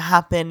them to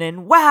happen.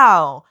 And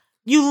wow,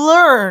 you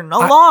learn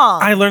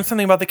along. I learned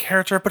something about the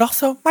character, but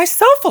also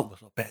myself a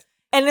little bit.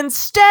 And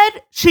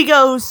instead, she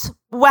goes,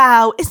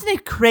 wow, isn't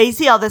it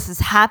crazy all this has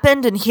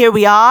happened? And here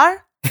we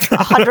are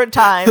 100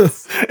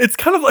 times. It's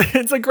kind of like,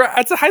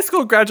 it's a high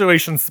school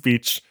graduation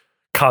speech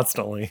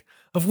constantly.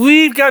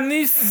 We've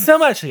gotten so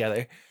much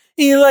together.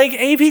 You like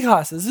AP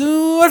classes.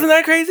 Ooh, wasn't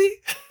that crazy?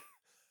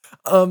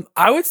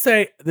 I would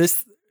say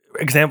this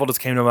example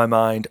just came to my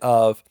mind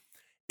of,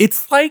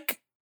 it's like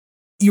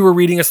you were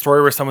reading a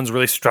story where someone's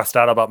really stressed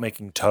out about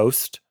making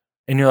toast.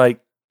 And you're like,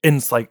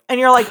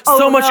 oh,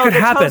 so much could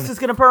happen. Toast is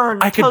going to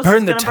burn. I could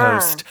burn the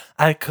toast.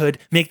 I could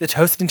make the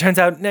toast, and turns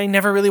out I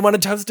never really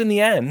wanted toast in the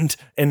end.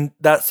 And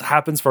that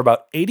happens for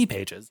about 80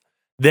 pages.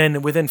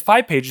 Then within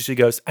 5 pages, she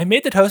goes, I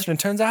made the toast, and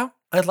it turns out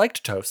I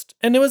liked toast.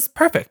 And it was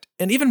perfect,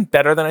 and even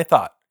better than I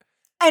thought.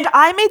 And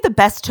I made the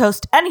best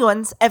toast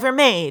anyone's ever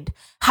made.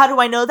 How do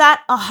I know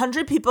that?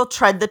 100 people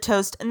tried the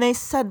toast, and they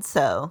said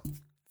so.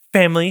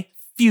 Family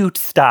Feud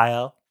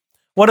style.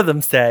 One of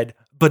them said,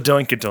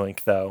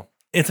 badoink-a-doink, though.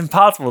 It's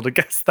impossible to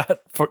guess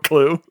that for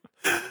clue.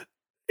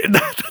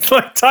 That's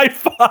like type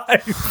 5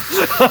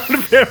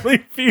 on Family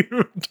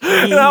Feud.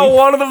 And now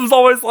one of them is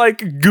always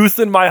like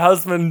goosing my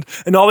husband,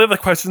 and all the other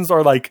questions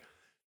are like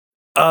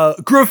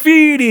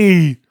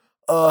graffiti,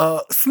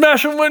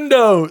 smashing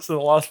windows, and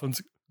the last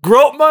one's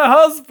grope my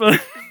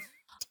husband.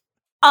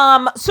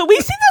 So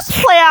we see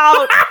this play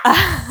out.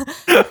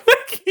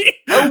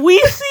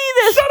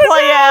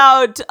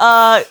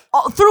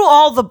 Through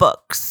all the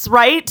books,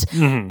 right?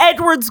 Mm-hmm.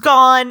 Edward's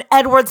gone.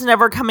 Edward's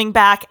never coming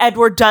back.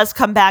 Edward does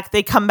come back.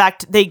 They come back.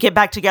 They get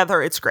back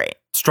together. It's great.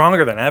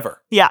 Stronger than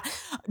ever. Yeah.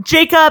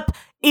 Jacob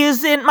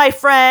isn't my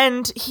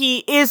friend.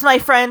 He is my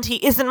friend.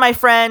 He isn't my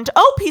friend.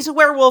 Oh, he's a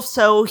werewolf,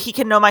 so he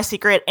can know my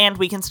secret, and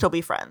we can still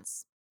be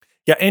friends.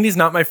 Yeah, Andy's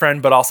not my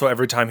friend, but also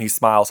every time he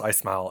smiles, I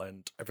smile,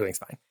 and everything's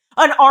fine.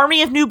 An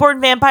army of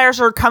newborn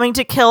vampires are coming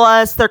to kill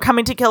us. They're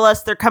coming to kill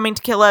us. They're coming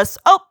to kill us.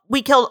 Oh,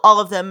 we killed all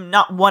of them.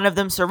 Not one of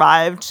them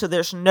survived. So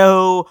there's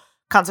no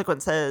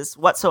consequences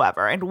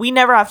whatsoever. And we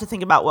never have to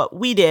think about what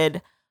we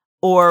did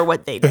or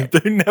what they did.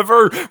 They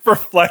never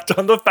reflect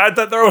on the fact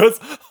that there was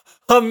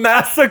a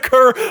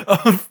massacre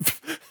of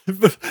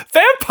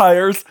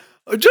vampires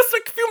just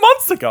a few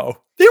months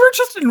ago. They were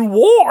just in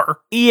war.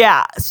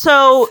 Yeah.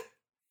 So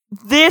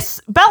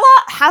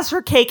Bella has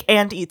her cake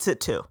and eats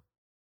it too.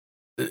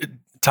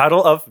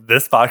 Title of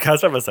this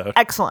podcast episode.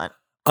 Excellent.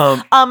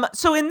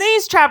 So in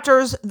these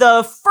chapters,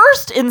 the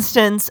first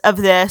instance of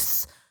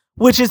this,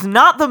 which is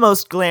not the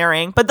most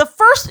glaring, but the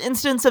first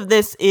instance of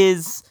this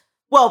is,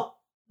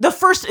 the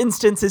first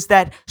instance is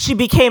that she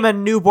became a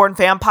newborn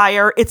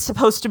vampire. It's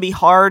supposed to be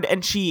hard,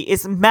 and she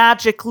is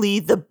magically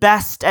the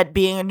best at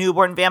being a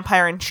newborn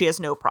vampire, and she has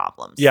no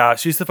problems. Yeah,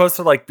 she's supposed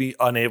to like be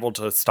unable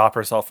to stop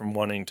herself from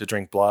wanting to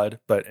drink blood,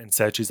 but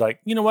instead she's like,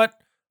 you know what?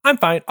 I'm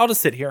fine. I'll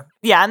just sit here.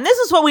 Yeah, and this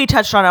is what we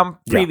touched on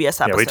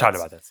previous episodes. Yeah, we talked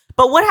about this.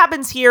 But what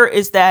happens here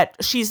is that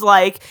she's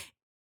like,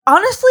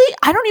 honestly,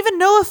 I don't even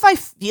know if I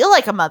feel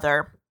like a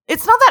mother.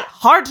 It's not that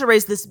hard to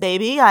raise this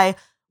baby. I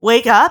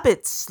wake up,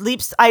 it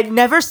sleeps. I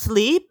never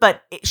sleep,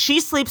 but she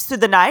sleeps through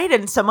the night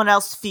and someone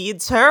else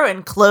feeds her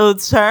and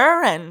clothes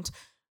her and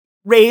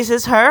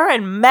raises her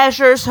and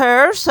measures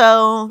her.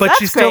 So But that's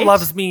she still great.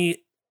 loves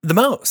me the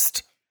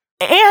most.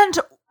 And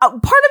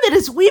part of it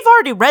is we've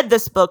already read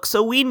this book,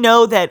 so we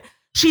know that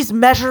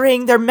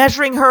they're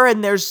measuring her,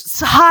 and there's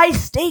high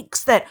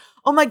stakes that,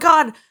 oh my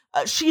God,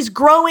 she's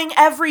growing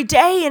every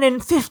day, and in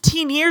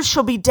 15 years,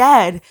 she'll be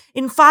dead.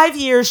 In 5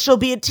 years, she'll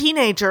be a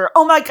teenager.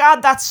 Oh my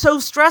God, that's so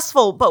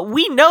stressful. But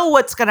we know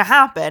what's going to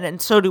happen,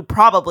 and so do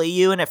probably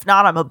you, and if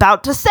not, I'm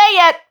about to say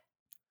it.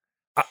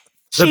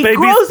 She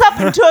grows up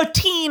into a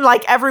teen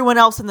like everyone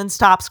else and then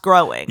stops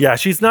growing. Yeah,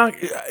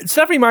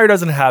 Stephenie Meyer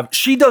doesn't have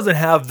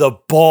the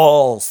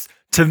balls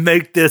to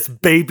make this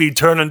baby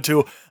turn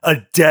into a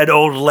dead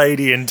old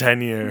lady in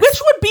 10 years.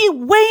 Which would be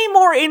way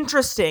more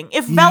interesting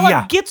if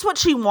Bella gets what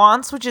she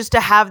wants, which is to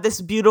have this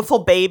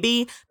beautiful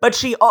baby, but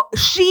she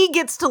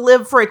gets to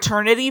live for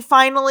eternity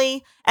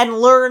finally and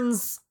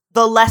learns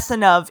the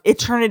lesson of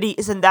eternity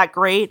isn't that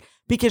great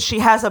because she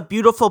has a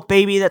beautiful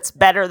baby that's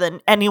better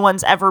than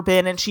anyone's ever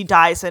been, and she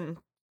dies in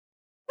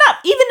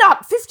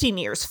not 15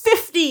 years,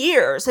 50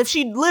 years. If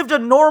she'd lived a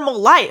normal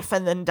life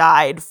and then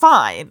died,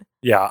 fine.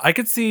 Yeah, I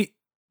could see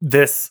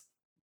this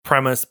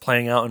premise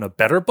playing out in a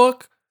better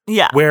book.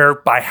 Yeah. Where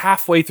by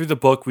halfway through the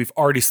book, we've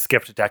already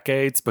skipped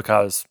decades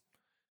because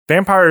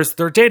vampires,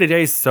 their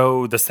day-to-day is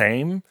so the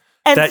same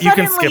that you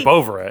can skip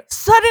over it.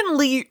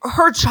 Suddenly,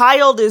 her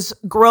child is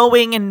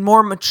growing and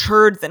more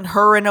matured than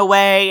her in a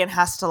way and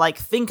has to like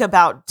think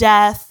about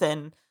death,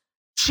 and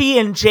she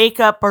and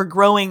Jacob are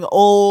growing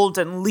old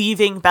and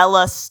leaving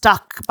Bella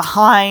stuck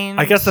behind.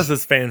 I guess this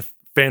is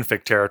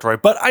fanfic territory,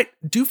 but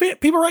do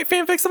people write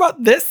fanfics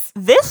about this?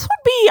 This would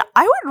be,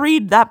 I would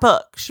read that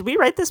book. Should we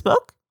write this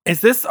book?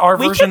 Is this our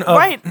version of...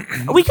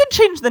 We could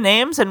change the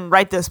names and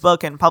write this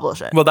book and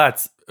publish it. Well,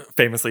 that's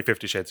famously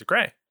 50 Shades of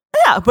Grey.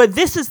 Yeah, but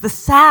this is the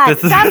sad.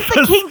 That's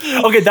the kinky.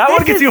 Okay, that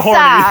one gets you horny.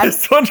 Sad.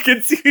 This one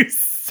gets you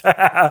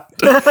sad.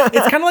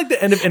 It's kind of like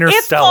the end of Interstellar.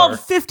 It's called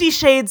 50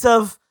 Shades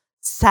of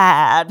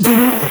Sad.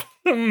 I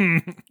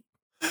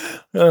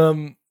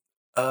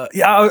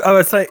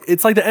would say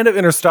it's like the end of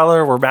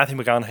Interstellar where Matthew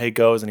McConaughey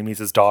goes and he meets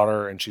his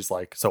daughter and she's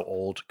like so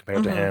old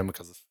compared to him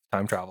because of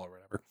time travel or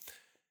whatever.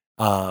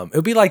 It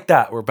would be like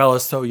that where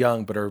Bella's so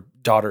young, but her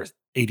daughter is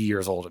 80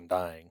 years old and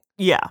dying.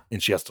 Yeah.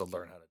 And she has to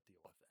learn how to deal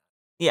with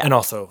that. Yeah. And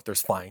also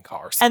there's flying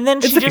cars. And then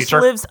she just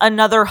lives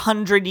another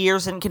 100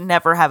 years and can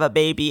never have a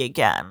baby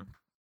again.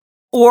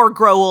 Or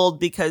grow old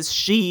because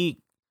she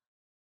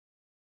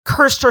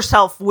cursed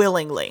herself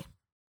willingly.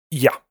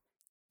 Yeah.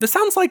 This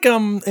sounds like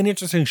an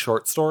interesting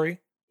short story.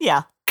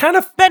 Yeah. Kind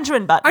of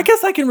Benjamin Button. I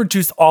guess I can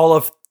reduce all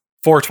of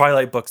 4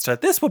 Twilight books to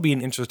this would be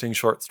an interesting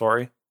short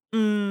story.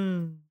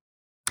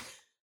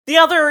 The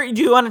other,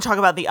 do you want to talk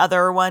about the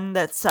other one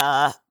that's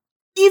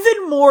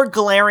even more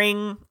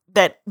glaring,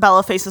 that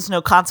Bella faces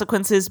no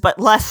consequences, but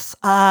less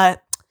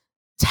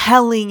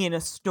telling in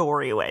a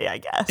story way, I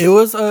guess? It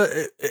was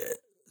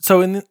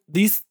so in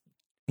these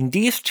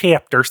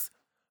chapters,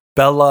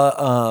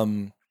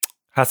 Bella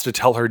has to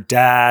tell her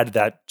dad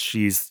that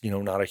she's,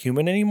 not a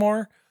human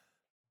anymore.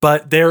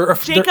 But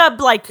Jacob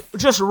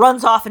just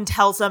runs off and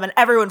tells them, and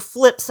everyone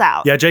flips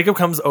out. Yeah, Jacob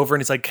comes over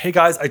and he's like, "Hey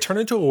guys, I turned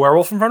into a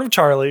werewolf in front of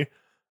Charlie.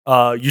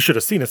 You should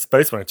have seen his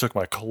face when I took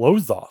my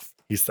clothes off,"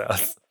 he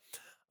says.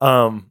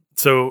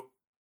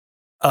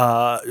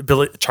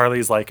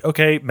 Charlie's like,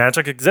 "Okay,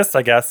 magic exists,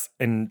 I guess,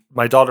 and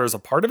my daughter is a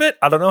part of it.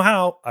 I don't know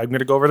how. I'm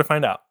gonna go over to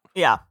find out."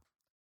 Yeah.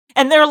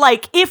 And they're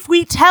like, if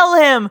we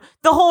tell him,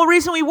 the whole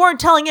reason we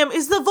weren't telling him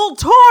is the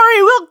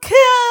Volturi will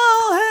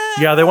kill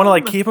him. Yeah, they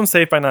want to keep him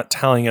safe by not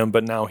telling him,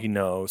 but now he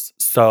knows.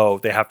 So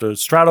they have to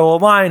straddle a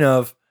line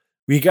of,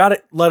 we got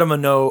to let him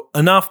know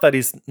enough that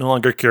he's no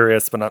longer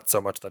curious, but not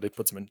so much that it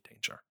puts him in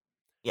danger.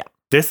 Yeah.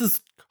 This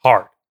is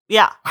hard.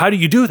 Yeah. How do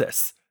you do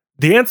this?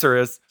 The answer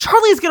is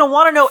Charlie's going to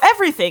want to know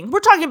everything. We're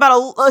talking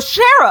about a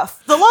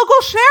sheriff, the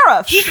local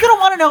sheriff. He's going to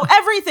want to know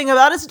everything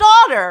about his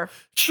daughter.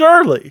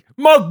 Shirley,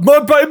 my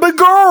baby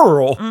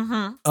girl.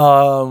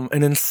 Mm-hmm.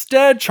 And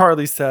instead,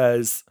 Charlie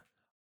says,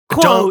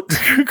 Quote.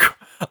 "Don't."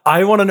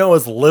 I want to know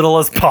as little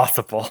as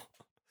possible.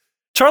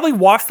 Charlie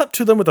walks up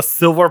to them with a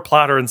silver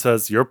platter and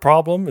says, "Your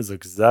problem is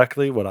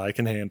exactly what I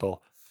can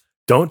handle.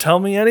 Don't tell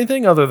me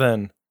anything other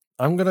than,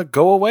 I'm going to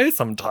go away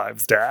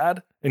sometimes,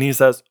 Dad." And he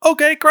says,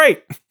 "Okay,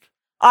 great."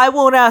 I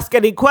won't ask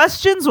any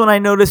questions when I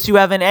notice you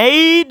haven't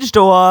aged,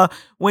 or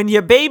when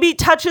your baby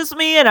touches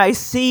me and I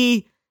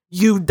see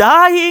you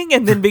dying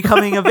and then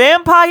becoming a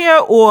vampire,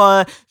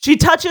 or she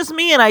touches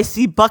me and I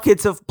see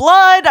buckets of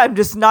blood. I'm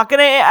just not going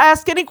to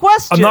ask any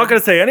questions. I'm not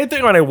going to say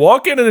anything when I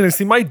walk in and I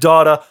see my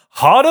daughter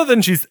hotter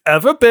than she's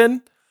ever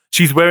been.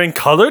 She's wearing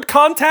colored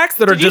contacts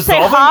that are Did you say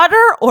dissolving.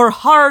 hotter or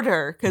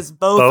harder? Because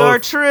both are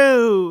Both.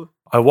 true.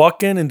 I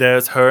walk in and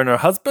there's her and her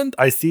husband.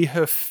 I see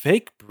her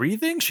fake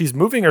breathing. She's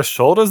moving her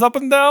shoulders up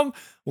and down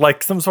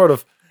like some sort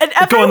of And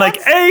going like,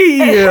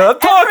 "Hey, I'm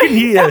talking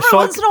here." Every So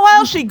once in a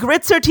while, she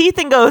grits her teeth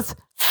and goes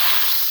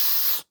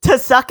to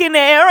suck in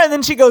air, and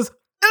then she goes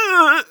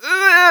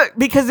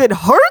because it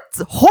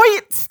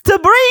hurts to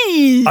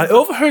breathe. I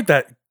overheard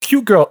that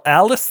cute girl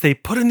Alice say,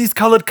 "Put in these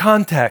colored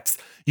contacts.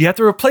 You have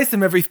to replace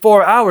them every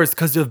 4 hours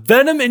because the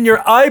venom in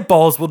your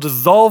eyeballs will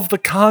dissolve the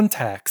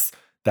contacts."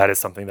 That is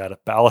something that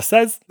Alice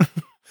says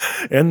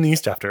in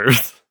these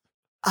chapters.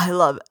 I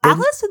love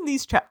Alice in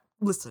these chapters.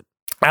 Listen,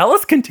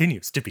 Alice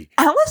continues to be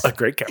Alice a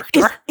great is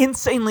character.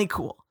 insanely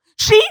cool.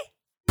 She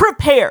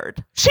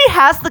prepared. She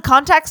has the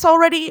contacts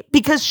already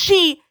because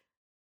she,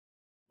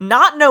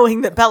 not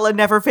knowing that Bella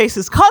never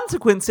faces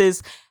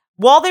consequences,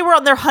 while they were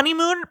on their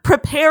honeymoon,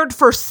 prepared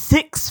for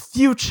 6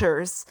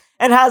 futures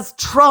and has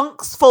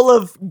trunks full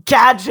of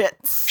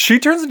gadgets. She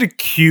turns into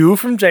Q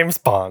from James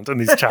Bond in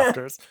these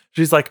chapters.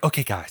 She's like,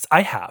 "Okay, guys,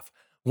 I have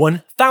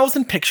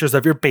 1,000 pictures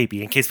of your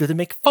baby in case we have to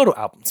make photo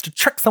albums to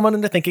trick someone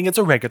into thinking it's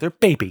a regular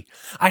baby.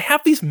 I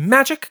have these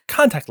magic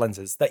contact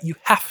lenses that you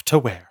have to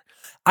wear.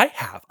 I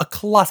have a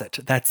closet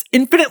that's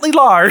infinitely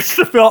large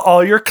to fill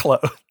all your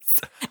clothes."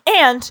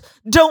 And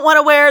don't want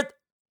to wear.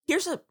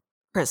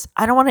 Chris,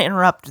 I don't want to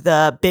interrupt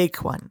the big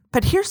one,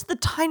 but here's the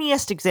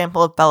tiniest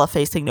example of Bella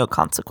facing no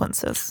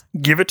consequences.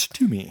 Give it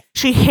to me.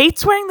 She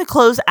hates wearing the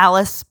clothes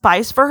Alice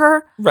buys for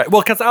her. Right.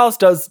 Well, because Alice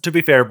does, to be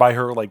fair, buy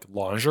her like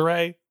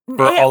lingerie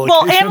for all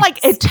And occasions.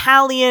 like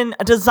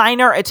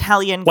designer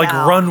Italian like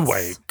gowns.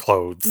 runway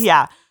clothes.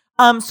 Yeah.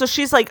 So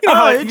she's like, You know,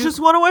 I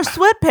just want to wear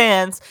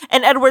sweatpants.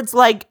 And Edward's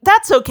like,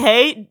 that's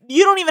okay.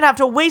 You don't even have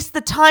to waste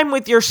the time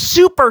with your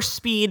super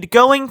speed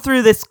going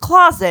through this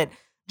closet.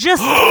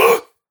 Just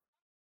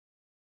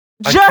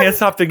I can't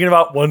stop thinking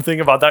about one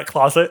thing about that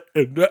closet,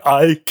 and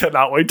I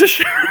cannot wait to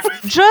share it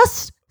with you.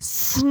 just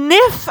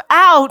sniff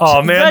out.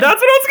 Oh man,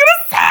 that's what I was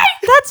gonna say.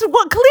 That's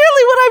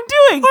clearly what I'm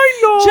doing. I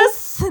know.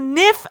 Just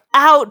sniff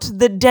out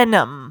the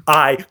denim.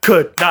 I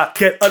could not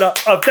get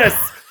enough of this.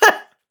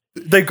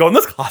 They go in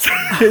this closet.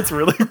 It's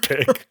really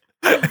big.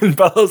 And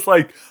Bella's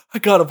like, "I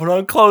gotta put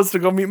on clothes to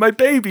go meet my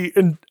baby."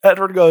 And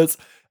Edward goes,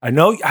 "I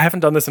know I haven't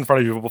done this in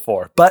front of you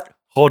before, but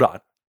hold on.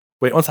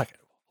 Wait 1 second."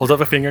 Holds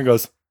up a finger and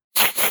goes,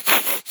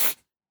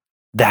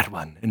 "That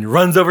one." And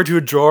runs over to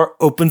a drawer,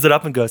 opens it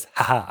up and goes,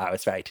 "Haha, I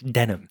was right.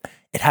 Denim.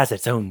 It has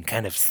its own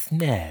kind of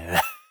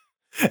smell."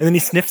 And then he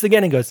sniffs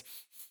again and goes,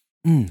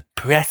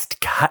 "Pressed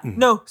cotton.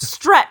 No,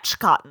 stretch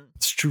cotton.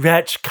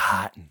 Stretch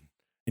cotton."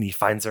 And he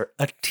finds her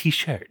a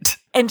t-shirt.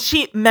 And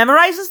she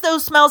memorizes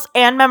those smells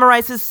and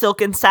memorizes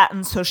silk and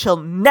satin, so she'll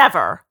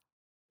never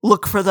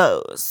look for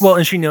those. Well,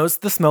 and she knows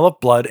the smell of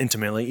blood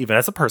intimately, even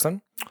as a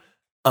person,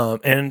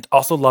 and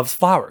also loves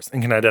flowers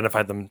and can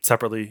identify them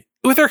separately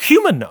with her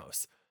human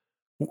nose.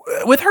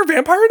 With her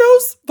vampire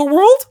nose, the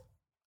world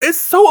is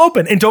so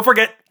open. And don't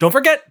forget,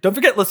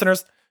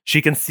 listeners,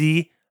 she can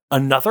see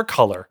another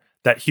color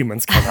that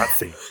humans cannot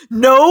see.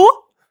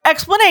 No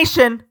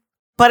explanation,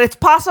 but it's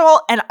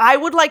possible, and I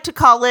would like to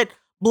call it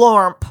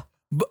Blorp.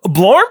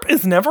 Blorp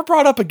is never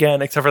brought up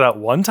again, except for that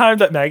one time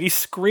that Maggie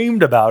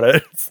screamed about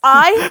it.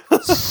 I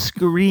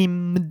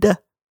screamed.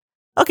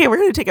 Okay, we're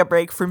going to take a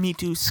break for me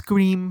to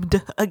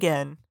screamed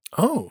again.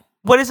 Oh.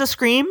 What is a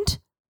screamed?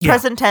 Yeah.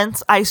 Present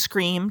tense, I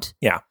screamed.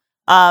 Yeah.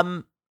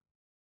 Don't.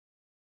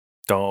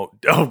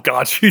 Oh,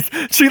 God. She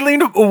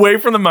leaned away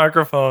from the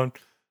microphone.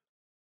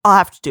 I'll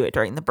have to do it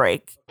during the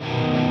break.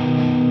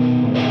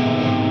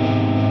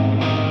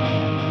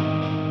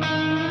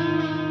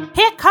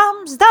 Here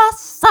comes the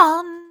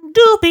sun,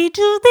 doobie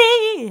to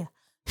thee.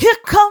 Here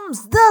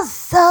comes the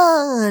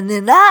sun,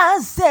 and I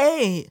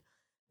say,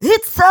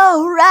 it's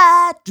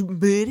alright.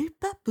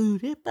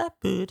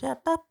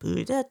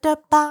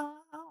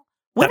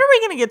 When are we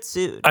going to get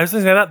sued? I was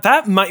going to say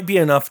that might be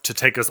enough to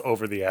take us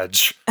over the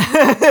edge.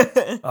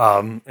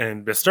 And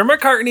Mr.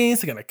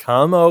 McCartney's going to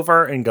come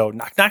over and go,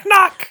 knock, knock,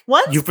 knock.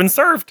 You've been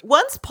served.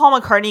 Once Paul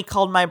McCartney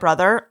called my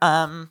brother,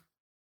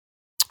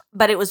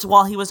 but it was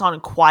while he was on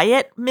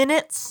quiet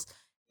minutes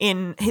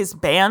in his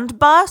band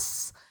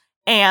bus,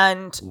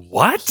 and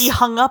what? He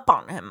hung up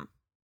on him.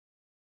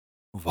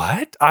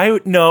 What?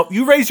 No,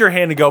 you raise your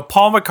hand and go,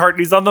 Paul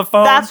McCartney's on the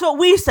phone. That's what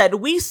we said.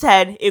 We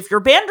said, if your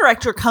band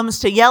director comes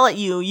to yell at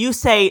you, you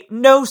say,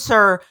 no,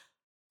 sir.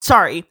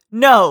 Sorry,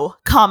 no,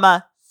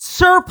 comma,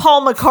 Sir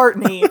Paul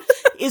McCartney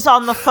is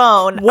on the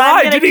phone.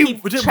 Why? I'm Did he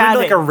keep win chatting.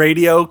 like a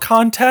radio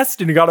contest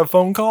and he got a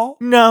phone call?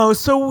 No,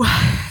 so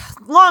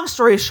long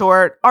story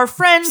short, our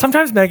friend...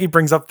 Sometimes Maggie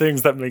brings up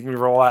things that make me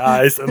roll my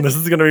eyes, and this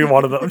is going to be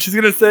one of them. She's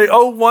going to say,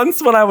 oh,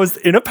 once when I was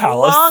in a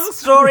palace. Long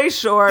story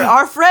short,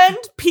 our friend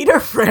Peter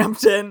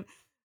Frampton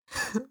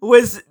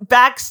was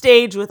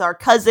backstage with our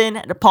cousin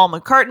at a Paul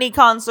McCartney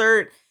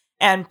concert,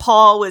 and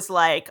Paul was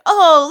like,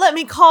 oh, let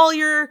me call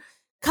your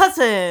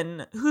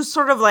cousin, who's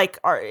sort of like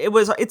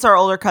it's our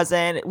older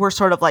cousin. We're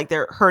sort of like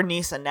her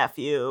niece and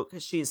nephew,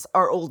 because she's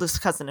our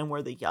oldest cousin and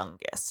we're the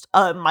youngest.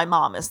 My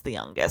mom is the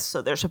youngest,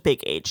 so there's a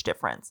big age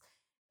difference.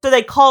 So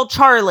they call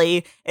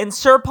Charlie, and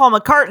Sir Paul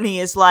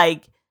McCartney is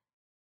like,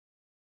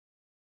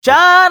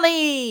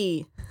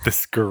 Johnny,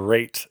 This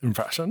great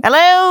impression.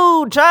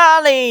 hello,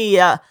 Charlie,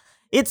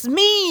 it's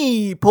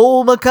me,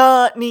 Paul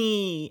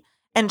McCartney.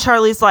 And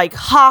Charlie's like,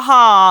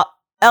 haha,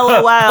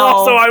 LOL.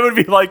 Also, I would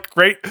be like,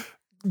 great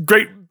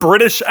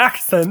British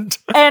accent.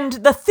 And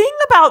the thing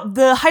about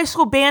the high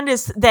school band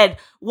is that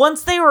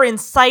once they were in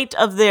sight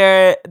of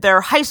their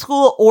high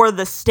school or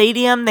the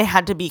stadium, they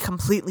had to be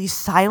completely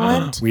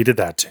silent We did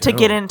that too. to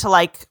get into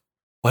like,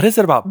 What is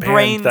it about bands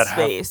brain that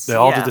space, they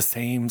all yeah. do the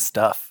same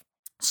stuff?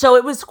 so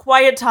it was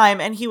quiet time,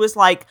 and he was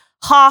like,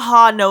 ha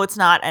ha, no, it's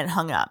not, and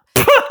hung up.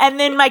 And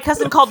then my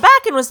cousin called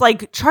back and was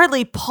like,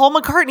 Charlie, Paul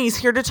McCartney's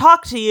here to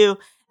talk to you.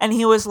 And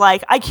he was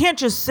like, I can't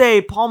just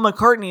say Paul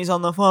McCartney's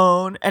on the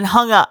phone, and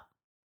hung up.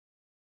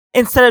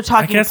 Instead of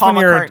talking to Paul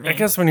McCartney. I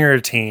guess when you're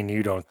a teen,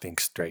 you don't think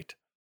straight.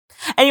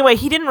 Anyway,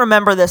 he didn't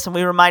remember this, and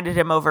we reminded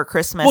him over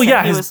Christmas. Well, yeah,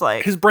 and he was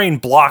like, his brain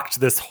blocked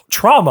this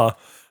trauma.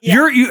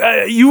 Yeah.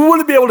 You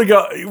wouldn't be able to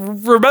go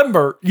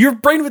remember. Your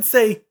brain would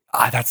say,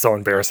 that's so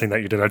embarrassing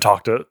that you didn't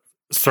talk to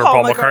Sir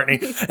Paul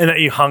McCartney and that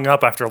you hung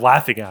up after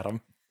laughing at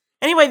him.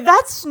 Anyway,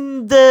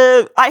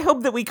 I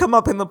hope that we come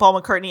up in the Paul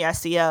McCartney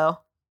SEO.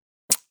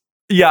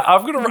 Yeah,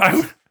 I'm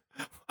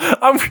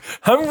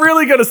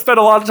really going to spend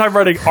a lot of time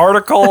writing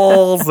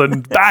articles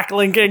and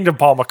backlinking to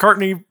Paul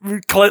McCartney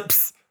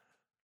clips.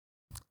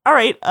 All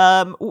right.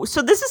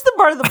 So this is the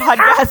part of the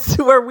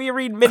podcast where we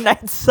read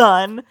Midnight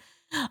Sun,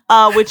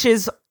 which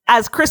is,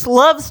 as Chris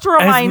loves to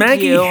remind As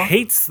Maggie you.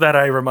 hates that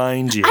I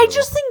remind you. I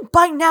just think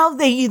by now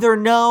they either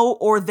know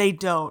or they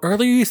don't.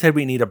 Earlier you said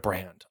we need a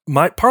brand.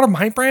 Part of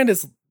my brand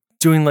is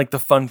doing like the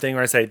fun thing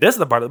where I say, this is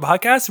the part of the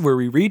podcast where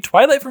we read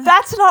Twilight from...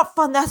 That's not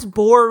fun. That's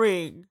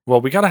boring.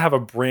 Well, we got to have a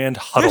brand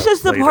huddle. This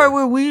is the later. part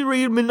where we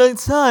read Midnight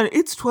Sun.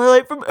 It's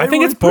Twilight from I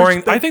think it's everyone's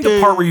boring. I think the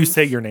part where you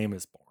perspective. say your name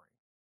is boring.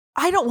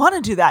 I don't want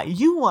to do that.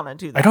 You want to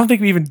do that. I don't think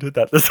we even did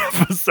that this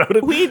episode.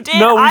 We did.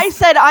 No, I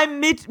said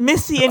I'm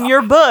Missy and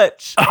you're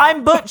Butch.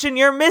 I'm Butch and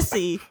you're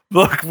Missy.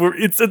 Look,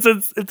 it's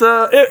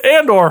a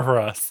and/or for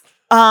us.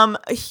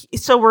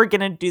 So we're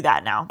gonna do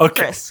that now.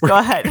 Okay. Chris, go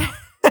ahead.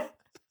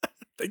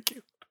 Thank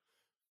you.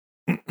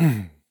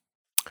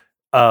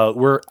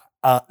 We're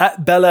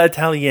at Bella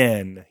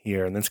Italienne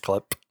here in this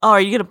clip. Oh,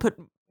 are you gonna put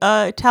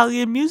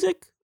Italian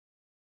music?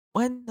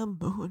 When the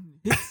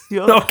moon hits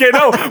your Okay,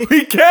 no, eye.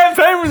 we can't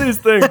pay for these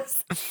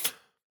things.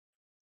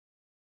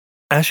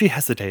 As she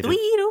hesitated,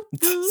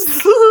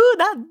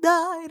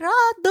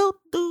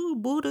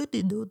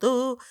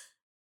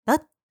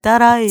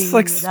 it's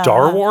like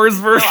Star Wars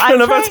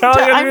version of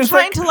Italian I'm music.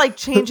 trying to like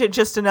change it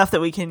just enough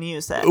that we can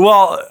use it.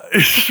 Well,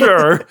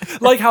 sure.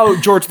 Like how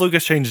George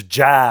Lucas changed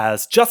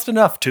jazz just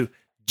enough to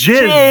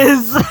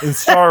jizz in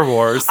Star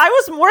Wars. I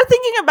was more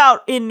thinking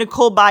about in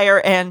Nicole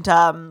Byer and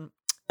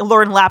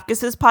Lauren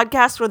Lapkus's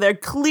podcast, where they're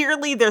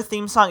clearly their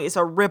theme song is a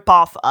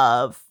ripoff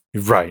of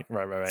Right.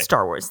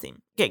 Star Wars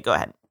theme. Okay, go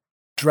ahead.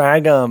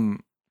 Drag No,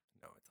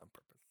 it's on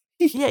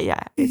purpose.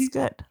 Yeah, it's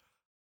good.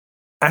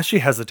 As she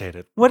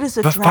hesitated, What is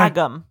a But fine.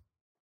 dragum?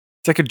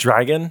 it's like a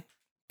dragon,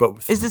 but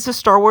with Is this a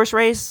Star Wars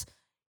race?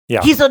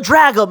 Yeah. He's a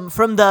dragum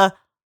from the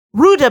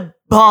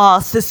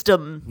Rudabah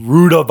system.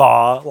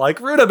 Rutabaga, like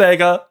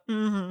Rutabaga.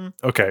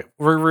 Mm-hmm. Okay,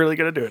 we're really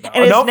gonna do it now.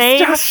 And his Nope, name?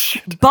 just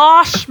shit.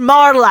 Bosch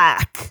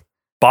Marlack.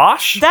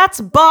 Bosch.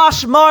 That's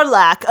Bosch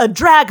Marlack, a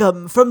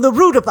dragum from the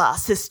Rudabah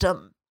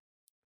system.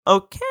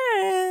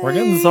 Okay. We're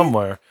getting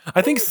somewhere.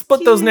 I think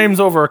split those names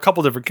over a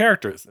couple different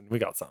characters, and we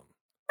got some.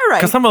 All right.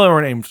 Because some of them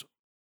were named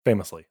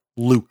famously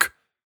Luke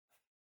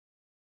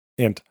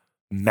and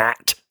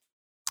Matt.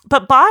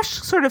 But Bosch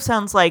sort of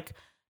sounds like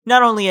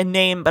not only a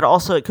name, but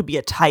also it could be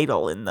a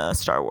title in the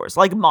Star Wars,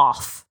 like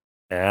Moff.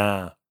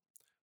 Yeah.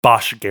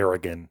 Bosch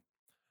Garrigan.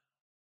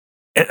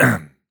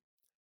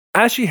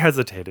 As she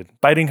hesitated,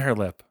 biting her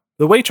lip,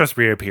 the waitress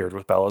reappeared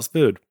with Bella's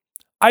food.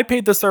 I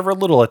paid the server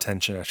little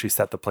attention as she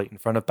set the plate in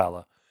front of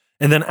Bella,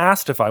 and then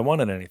asked if I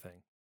wanted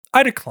anything.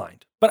 I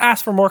declined, but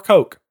asked for more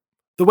Coke.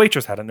 The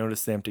waitress hadn't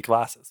noticed the empty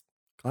glasses.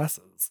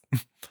 Glasses?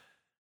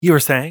 You were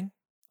saying?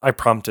 I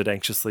prompted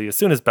anxiously as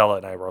soon as Bella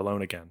and I were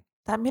alone again.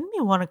 That made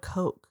me want a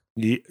Coke.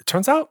 It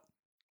turns out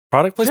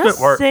Product placement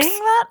Just works. saying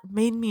that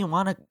made me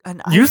want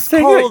an You ice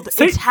saying cold it-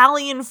 say-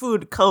 Italian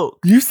food Coke.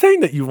 You saying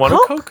that you want a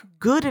Coke?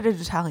 Good at an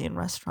Italian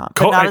restaurant,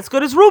 Coke- but not as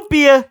good as root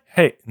beer.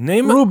 Hey,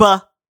 name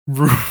Ruba.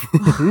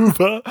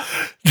 Ruba.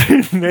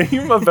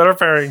 Name a better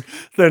pairing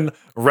than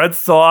red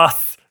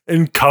sauce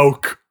and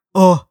Coke.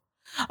 Oh.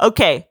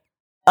 Okay.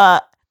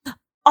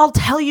 I'll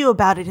tell you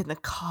about it in the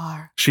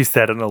car. She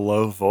said in a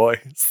low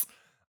voice.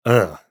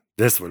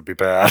 This would be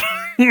bad.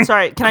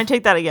 Sorry, can I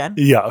take that again?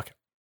 Yeah, okay.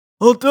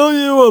 I'll tell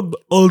you about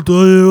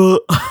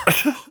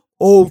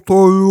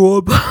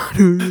it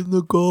in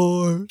the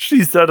car.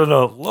 She said in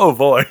a low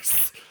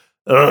voice.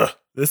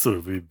 This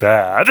would be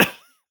bad.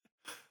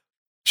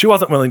 She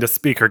wasn't willing to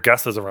speak her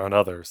guesses around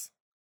others.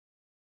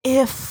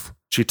 If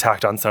She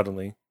tacked on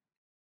suddenly.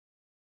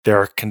 There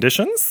are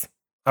conditions?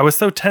 I was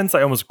so tense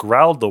I almost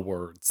growled the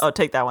words.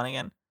 take that one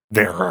again.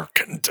 There are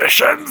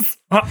conditions.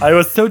 I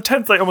was so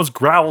tense I almost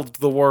growled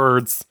the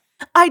words.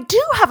 I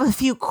do have a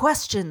few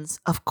questions,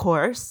 of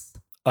course.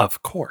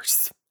 Of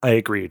course, I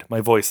agreed,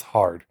 my voice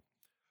hard.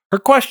 Her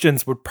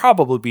questions would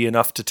probably be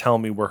enough to tell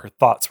me where her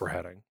thoughts were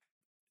heading.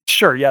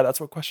 Sure, yeah, that's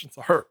what questions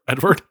are,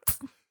 Edward.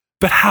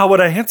 But how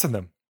would I answer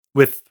them?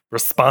 With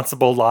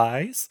responsible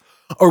lies?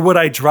 Or would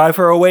I drive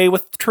her away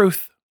with the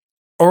truth?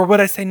 Or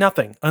would I say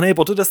nothing,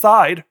 unable to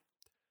decide?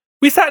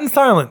 We sat in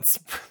silence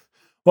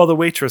while the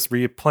waitress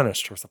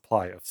replenished her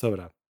supply of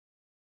soda.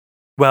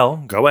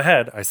 Well, go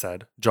ahead, I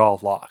said, jaw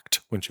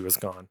locked when she was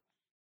gone.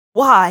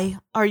 Why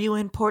are you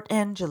in Port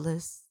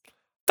Angeles?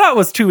 That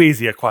was too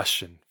easy a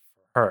question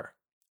for her.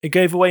 It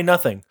gave away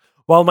nothing,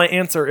 while my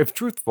answer, if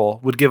truthful,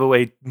 would give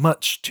away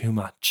much too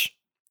much.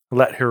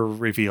 Let her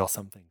reveal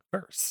something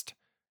first.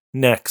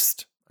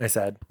 Next, I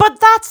said. But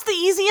that's the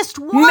easiest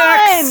one!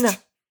 Next!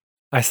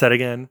 I said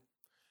again.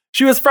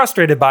 She was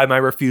frustrated by my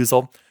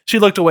refusal. She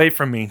looked away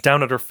from me,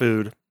 down at her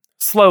food.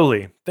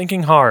 Slowly,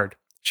 thinking hard,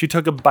 she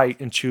took a bite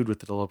and chewed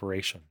with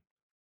deliberation.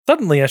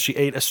 Suddenly, as she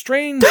ate, a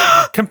strange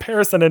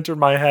comparison entered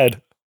my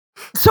head.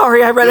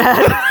 Sorry, I read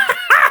ahead.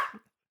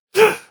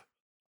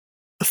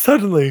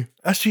 Suddenly,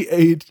 as she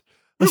ate,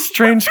 a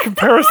strange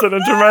comparison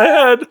entered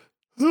my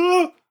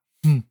head.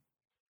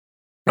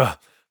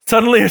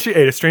 Suddenly, as she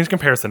ate, a strange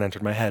comparison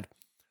entered my head.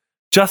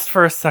 Just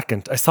for a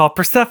second, I saw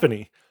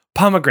Persephone,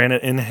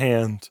 pomegranate in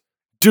hand,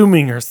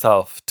 dooming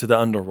herself to the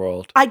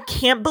underworld. I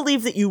can't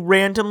believe that you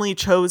randomly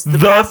chose the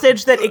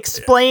passage that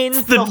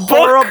explains the the book.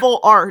 horrible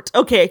art.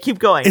 Okay, keep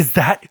going. Is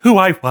that who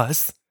I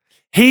was?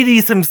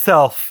 Hades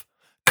himself,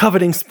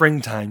 coveting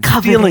springtime,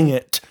 stealing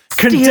it,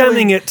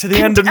 condemning it to the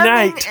end of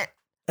night.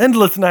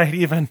 Endless night,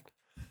 even.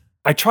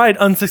 I tried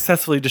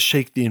unsuccessfully to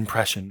shake the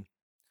impression.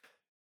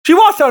 She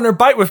washed down her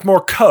bite with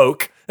more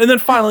Coke, and then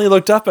finally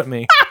looked up at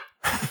me.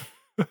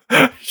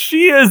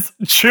 She is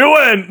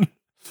chewing!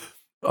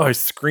 Oh, I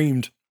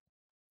screamed.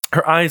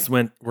 Her eyes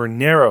were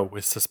narrow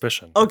with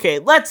suspicion. Okay,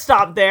 let's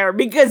stop there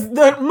because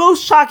the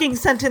most shocking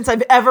sentence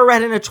I've ever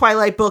read in a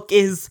Twilight book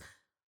is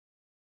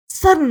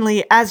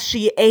suddenly as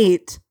she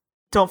ate,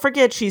 don't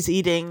forget she's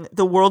eating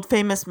the world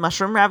famous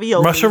mushroom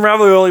ravioli. Mushroom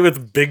ravioli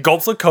with big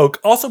gulps of Coke.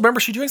 Also, remember,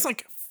 she drinks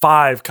like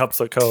 5 cups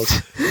of Coke.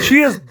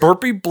 She is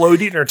burpy,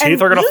 bloated, and her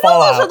teeth are going to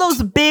fall out. Those are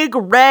those big,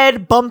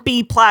 red,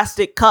 bumpy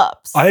plastic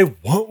cups. I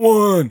want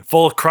one.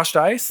 Full of crushed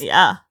ice?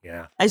 Yeah.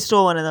 Yeah. I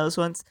stole one of those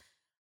ones.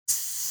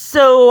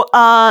 So,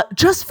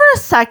 just for a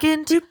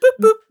second. Boop,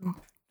 boop,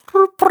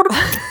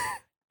 boop.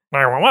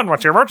 911,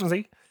 what's your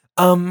emergency?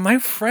 My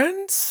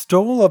friend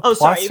stole a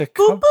plastic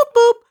Boop, cup. boop,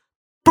 boop.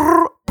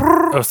 Brr,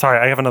 brr. Oh, sorry,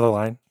 I have another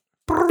line.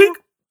 Brr.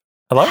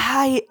 Hello?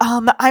 Hi,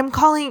 I'm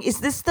calling. Is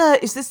this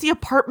the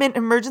apartment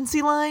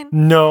emergency line?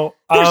 No.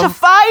 There's a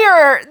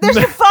fire. There's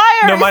a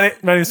fire. No, my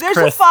name's There's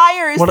Chris. a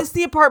fire. Is What- this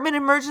the apartment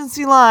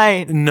emergency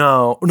line?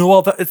 No.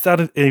 Well, it's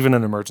not even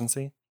an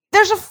emergency.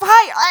 There's a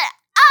fire.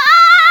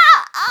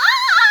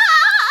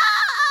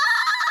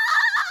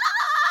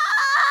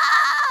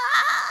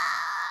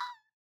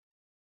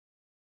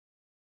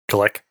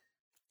 Click.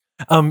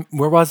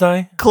 Where was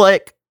I?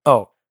 Click.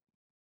 Oh.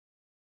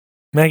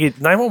 Maggie,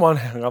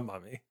 911 hung up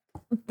on me.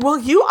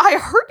 Well, I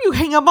heard you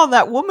hang up on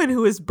that woman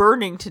who is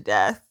burning to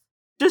death.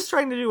 Just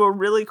trying to do a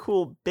really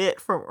cool bit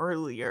from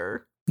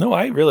earlier. No,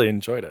 I really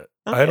enjoyed it.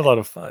 I had a Okay. lot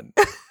of fun.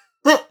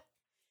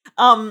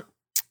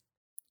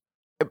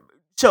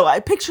 So I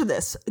picture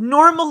this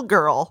normal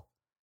girl,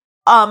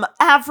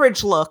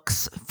 average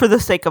looks for the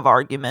sake of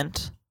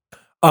argument.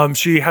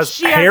 She has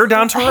hair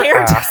down to her hair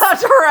ass. down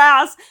to her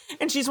ass,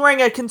 and she's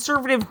wearing a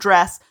conservative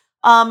dress.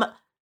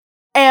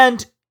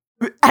 And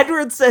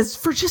Edward says,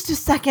 for just a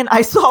second,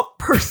 I saw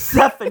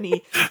Persephone,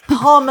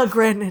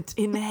 pomegranate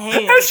in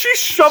hand. As she's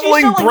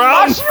shoveling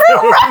brown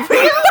mushroom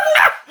ravioli.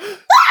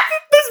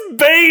 This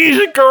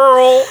beige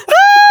girl.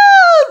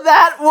 Oh,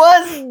 that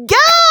was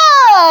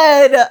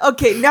good.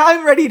 Okay, now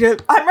I'm ready to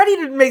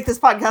make this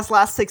podcast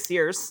last 6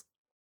 years.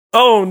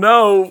 Oh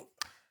no.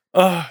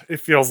 It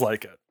feels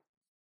like it.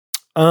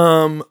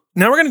 Now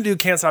we're gonna do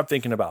Can't Stop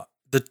Thinking About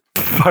the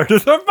part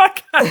of the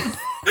podcast.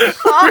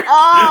 Shut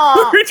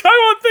up. We're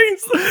talking about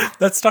things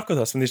that stuck with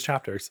us in these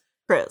chapters.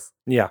 Chris.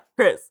 Yeah.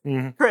 Chris.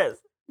 Mhm. Chris.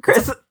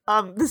 Chris,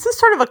 this is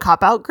sort of a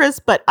cop-out, Chris,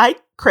 but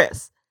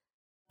Chris.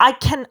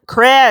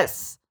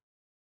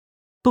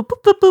 Boop,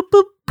 boop, boop, boop,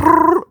 boop.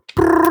 Brr,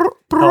 brr,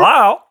 brr.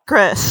 Hello?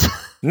 Chris.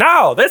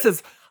 No, this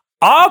is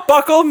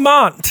Arbuckle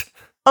Mont.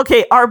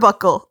 Okay,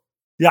 Arbuckle.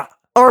 Yeah.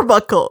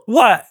 Arbuckle.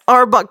 What?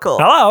 Arbuckle.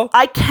 Hello?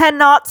 I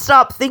cannot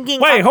stop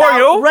thinking Wait, about who are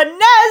you?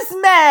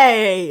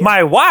 Renesmee.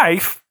 My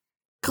wife?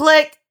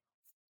 Click.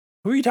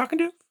 Who are you talking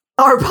to?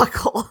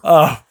 Arbuckle.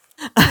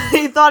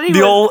 He thought he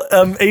the was...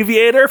 old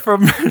aviator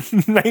from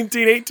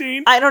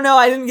 1918? I don't know.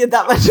 I didn't get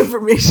that much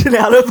information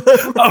out of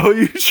him. Oh,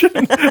 you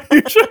shouldn't.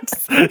 You should.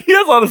 He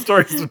has a lot of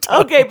stories to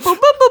tell. Okay. Boop, boop,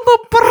 boop,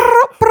 boop,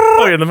 brr, brr,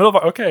 Oh, you're in the middle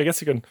of... Okay, I guess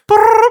you can...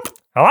 brr.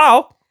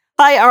 Hello?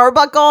 Hi,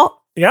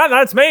 Arbuckle. Yeah,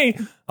 that's me.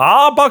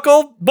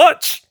 Arbuckle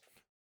Butch.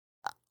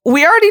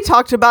 We already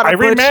talked about I a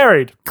Butch.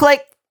 remarried.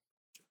 Click.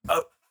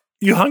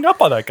 You hung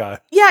up on that guy.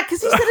 Yeah,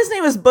 because he said his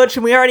name was Butch,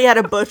 and we already had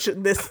a Butch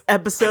in this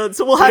episode,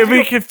 so we'll have It'd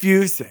be to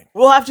confusing.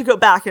 go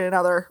back in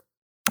another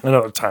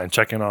time.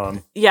 Checking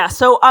on. Yeah,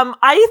 so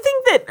I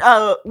think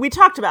that we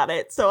talked about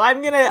it, so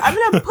I'm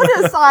gonna put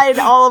aside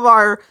all of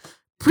our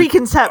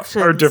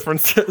preconceptions, Our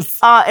differences.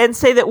 and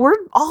say that we're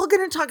all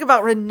gonna talk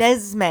about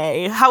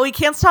Renesmee, how we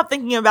can't stop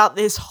thinking about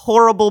this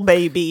horrible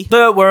baby,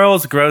 The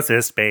world's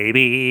grossest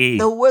baby.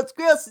 the world's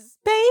grossest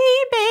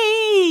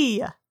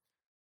baby.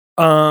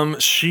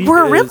 She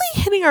We're is- really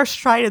hitting our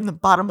stride in the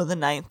bottom of the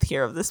ninth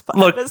here of this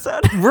Look,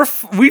 episode.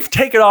 we've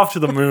taken off to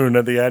the moon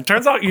at the end.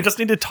 Turns out you just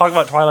need to talk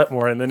about Twilight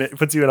more, and then it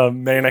puts you in a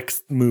manic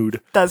mood.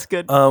 That's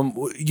good.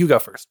 You go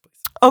first, please.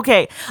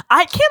 Okay,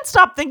 I can't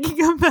stop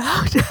thinking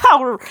about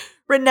how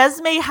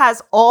Renesmee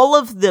has all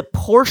of the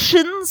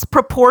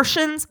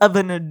proportions of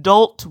an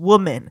adult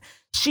woman.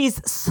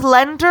 She's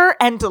slender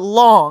and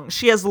long.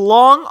 She has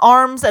long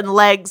arms and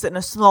legs and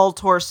a small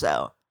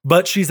torso.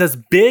 But she's as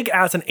big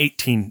as an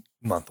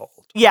 18-month-old.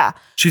 Yeah.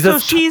 She's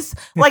she's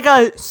like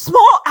a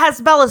small, as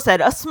Bella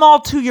said, a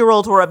small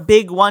 2-year-old or a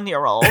big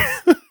 1-year-old.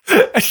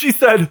 She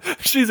said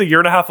she's a 1.5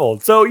 years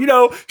old. So,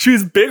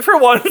 she's big for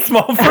one,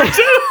 small for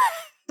two.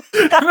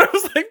 And I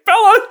was like,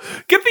 Bella,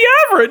 get the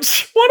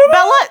average.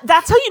 Bella,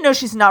 that's how you know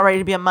she's not ready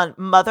to be a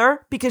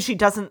mother, because she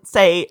doesn't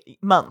say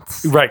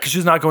months. Right, because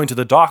she's not going to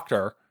the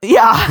doctor.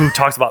 Yeah. Who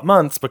talks about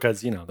months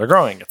because, they're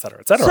growing, et cetera,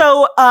 et cetera.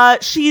 So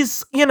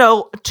she's,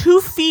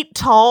 2 feet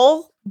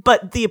tall,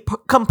 but the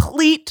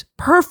complete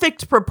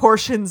perfect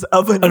proportions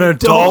of an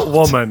adult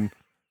woman.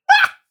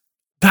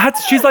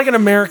 She's like an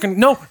American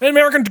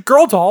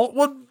girl doll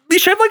would be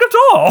shaped like a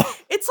doll.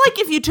 It's like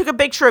if you took a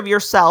picture of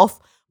yourself,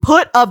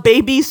 put a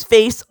baby's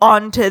face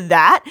onto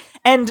that,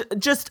 and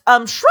just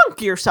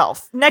shrunk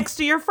yourself next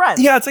to your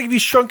friend. Yeah, it's like if you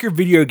shrunk your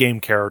video game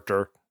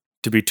character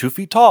to be 2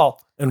 feet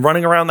tall and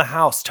running around the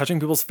house touching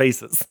people's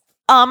faces.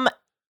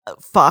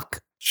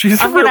 Fuck.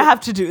 I'm gonna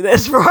have to do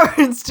this for our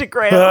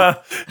Instagram.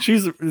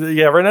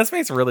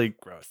 Renesmee's really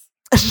gross.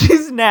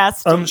 She's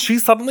nasty. She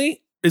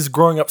suddenly is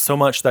growing up so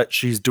much that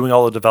she's doing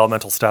all the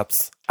developmental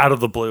steps out of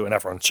the blue, and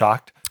everyone's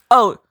shocked.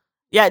 Oh,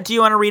 yeah. Do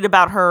you want to read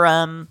about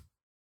her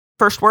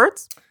first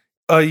words?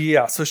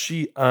 Yeah. So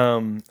she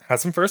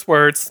has some first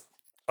words.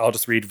 I'll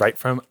just read right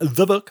from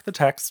the book, the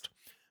text.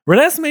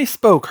 Renesmee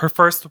spoke her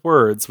first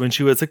words when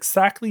she was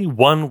exactly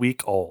 1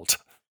 week old.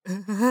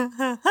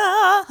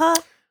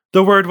 The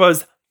word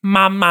was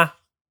mama,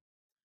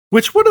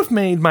 which would have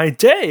made my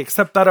day,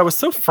 except that I was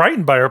so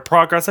frightened by her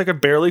progress I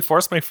could barely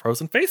force my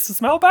frozen face to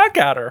smile back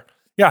at her.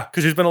 Yeah,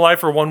 because she's been alive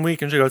for 1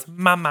 week and she goes,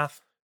 mama.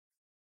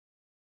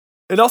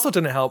 It also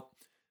didn't help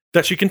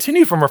that she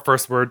continued from her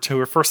first word to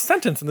her first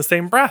sentence in the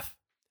same breath.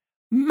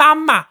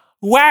 Mama,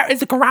 where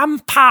is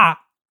Grandpa?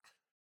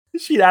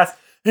 She'd ask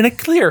in a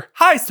clear,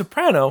 high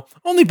soprano,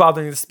 only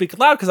bothering to speak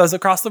loud because I was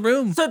across the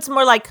room. So it's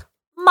more like,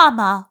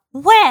 Mama,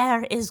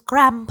 where is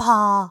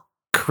Grandpa?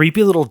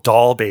 Creepy little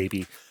doll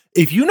baby.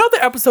 If you know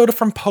the episode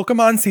from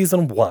Pokemon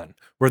Season 1,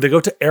 where they go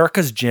to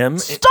Erica's gym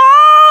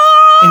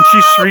and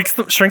she shrinks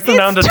them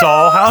down to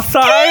dollhouse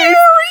size,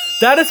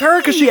 that is her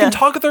because she can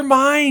talk with her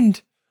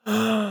mind.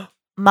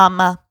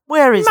 Mama,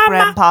 where is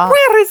Grandpa?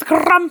 Where is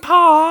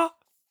Grandpa?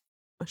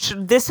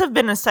 Should this have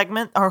been a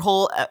segment, our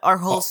whole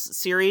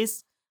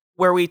series,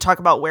 where we talk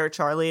about where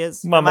Charlie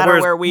is, Mama, no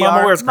matter where we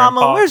are? Where's Grandpa?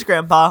 Mama, where's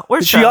Grandpa?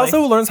 Where's She Charlie?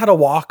 also learns how to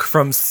walk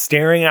from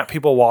staring at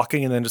people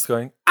walking and then just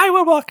going, I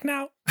will walk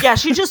now. Yeah,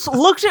 she just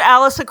looked at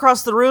Alice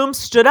across the room,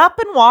 stood up,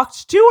 and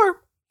walked to her.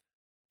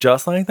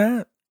 Just like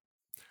that.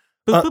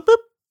 Boop, boop, boop.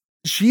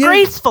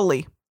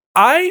 Gracefully.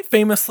 I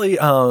famously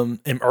am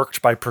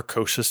irked by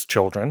precocious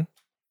children.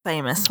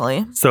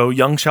 Famously. So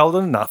young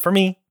Sheldon, not for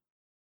me.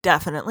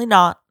 Definitely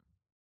not.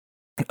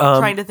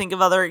 Trying to think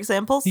of other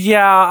examples?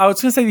 Yeah, I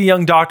was going to say the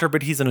young doctor,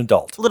 but he's an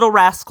adult. Little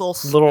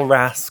rascals. Little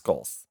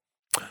rascals.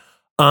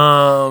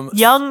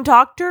 Young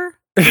doctor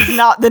is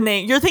not the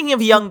name. You're thinking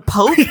of young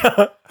Pope?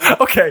 Yeah.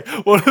 Okay,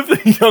 what if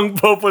the young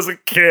Pope was a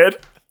kid?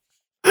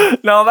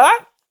 Now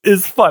that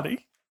is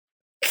funny.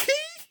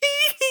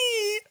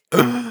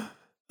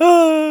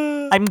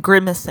 I'm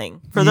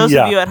grimacing for those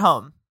of you at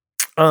home.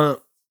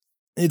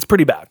 It's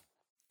pretty bad.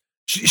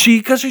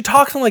 Because she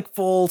talks in like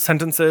full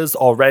sentences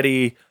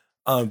already.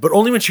 but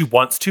only when she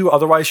wants to.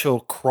 Otherwise,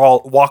 she'll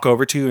walk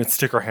over to you and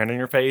stick her hand in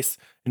your face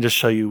and just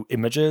show you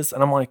images.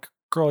 And I'm like,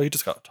 girl, you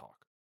just gotta talk.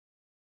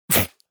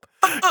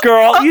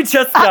 Girl, you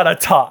just gotta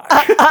talk.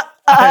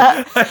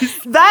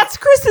 That's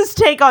Chris's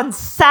take on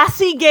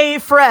sassy gay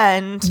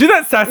friend. Do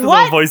that sassy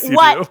little voice you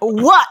do.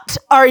 What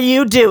are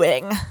you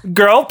doing?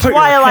 Girl, put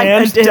Twilight your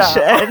hand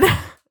Edition. down.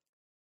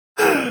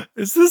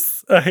 Is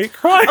this a hate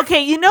crime?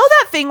 Okay, you know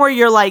that thing where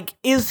you're like,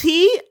 is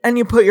he? And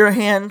you put your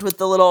hand with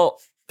the little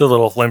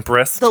limp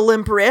wrist. The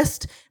limp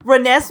wrist.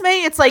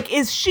 Renesmee, it's like,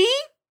 is she?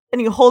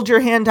 And you hold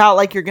your hand out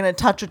like you're going to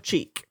touch a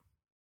cheek.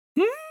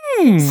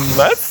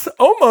 That's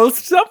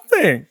almost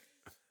something.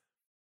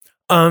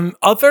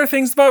 Other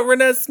things about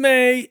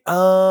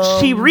Renesmee.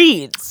 She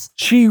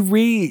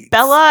reads.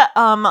 Bella,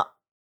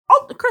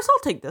 Chris, I'll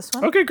take this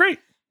one. Okay, great.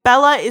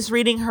 Bella is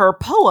reading her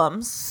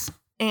poems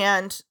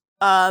and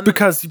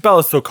because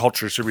Bella's so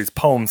cultured, she reads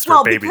poems to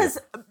her baby. Because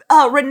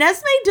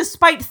Renesmee,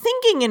 despite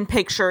thinking in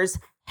pictures,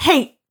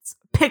 hates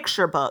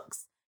picture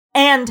books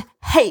and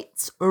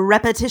hates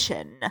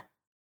repetition.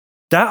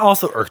 That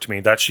also irked me,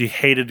 that she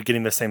hated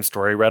getting the same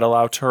story read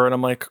aloud to her. And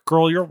I'm like,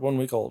 girl, you're 1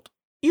 week old.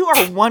 You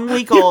are 1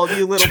 week old,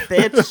 you little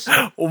bitch.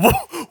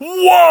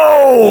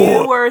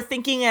 Whoa! You were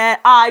thinking it.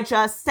 I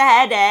just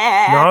said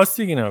it. No, I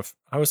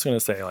was going to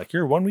say, like,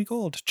 you're 1 week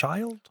old,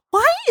 child.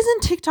 Why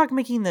isn't TikTok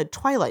making the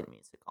Twilight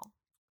musical?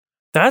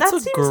 That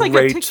seems great like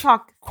a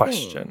TikTok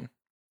question. thing.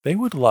 They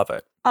would love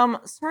it.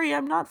 Sorry,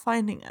 I'm not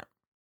finding it.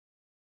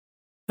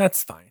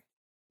 That's fine.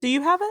 Do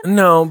you have it?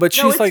 No, but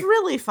she's it's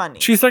really funny.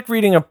 She's like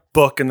reading a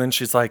book, and then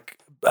she's like,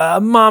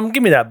 Mom,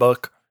 give me that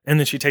book. And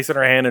then she takes it in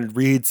her hand and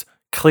reads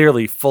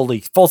clearly,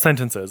 full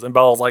sentences. And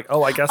Bella's like,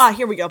 oh, I guess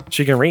here we go.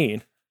 She can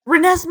read.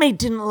 Renesmee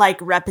didn't like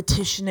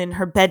repetition in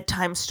her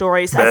bedtime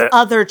stories as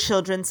other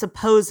children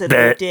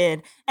supposedly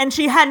did, and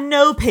she had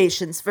no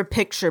patience for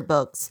picture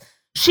books.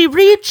 She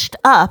reached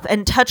up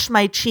and touched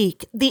my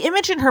cheek. The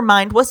image in her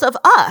mind was of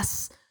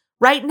us,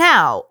 right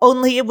now,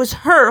 only it was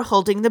her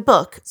holding the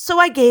book, so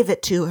I gave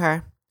it to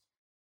her.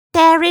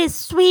 There is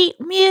sweet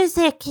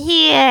music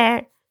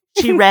here,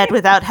 she read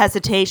without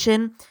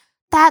hesitation.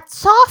 That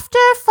softer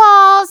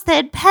falls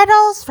than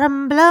petals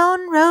from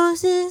blown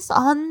roses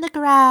on the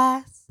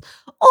grass,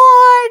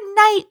 or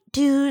night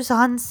dews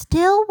on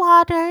still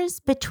waters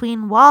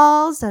between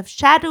walls of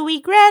shadowy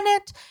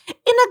granite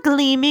in a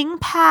gleaming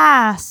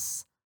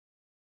pass.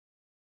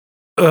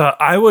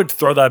 I would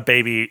throw that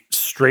baby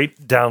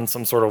straight down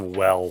some sort of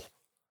well.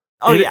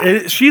 Oh,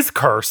 yeah. She's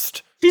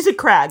cursed. She's a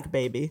crag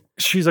baby.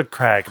 She's a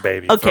crag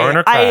baby. Okay, throwing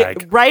her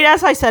crag. Right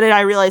as I said it,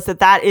 I realized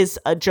that is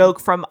a joke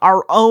from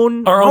our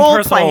own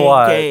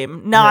role-playing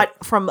game,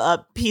 not from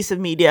a piece of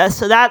media.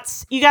 So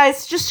that's, you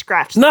guys, just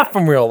scratch that. Not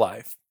from real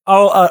life.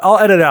 I'll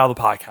edit it out of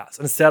the podcast.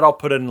 Instead, I'll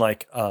put in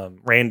like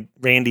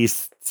Randy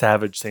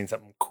Savage saying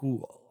something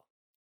cool.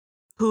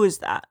 Who is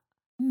that?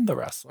 The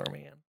wrestler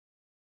man.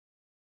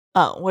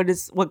 Oh,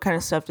 what kind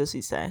of stuff does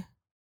he say?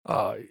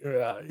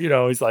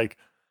 He's like,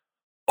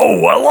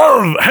 oh, I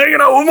love hanging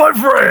out with my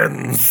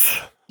friends.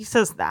 He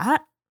says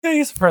that? Yeah,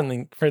 he's a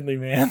friendly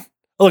man.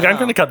 Look, I'm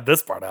going to cut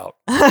this part out.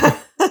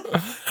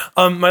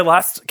 My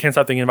last Can't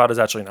Stop Thinking About is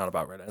actually not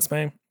about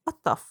Renesmee. What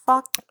the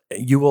fuck?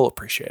 You will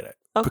appreciate it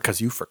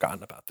because you've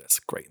forgotten about this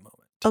great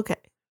moment. Okay.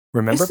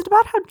 Remember? Is it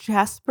about how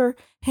Jasper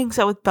hangs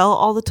out with Bella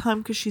all the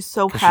time because she's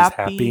so happy? She's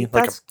happy,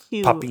 That's like a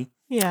cute. puppy.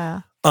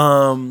 Yeah.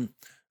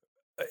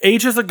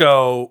 Ages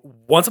ago,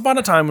 once upon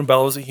a time when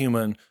Bella was a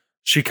human,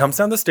 she comes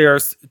down the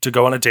stairs to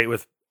go on a date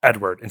with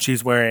Edward, and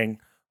she's wearing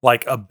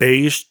like a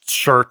beige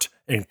shirt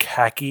and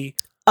khaki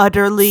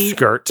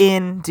skirt.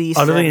 Indecent.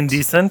 Utterly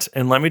indecent.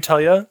 And let me tell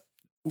you,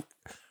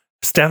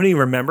 Stephanie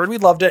remembered we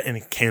loved it, and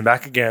it came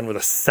back again with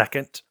a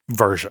second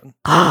version.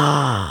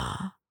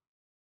 I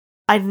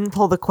didn't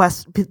pull the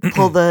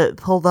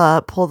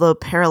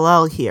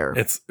parallel here.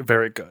 It's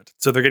very good.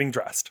 So they're getting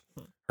dressed,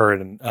 her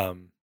and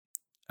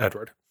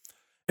Edward.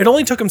 It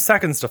only took him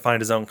seconds to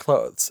find his own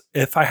clothes.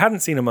 If I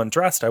hadn't seen him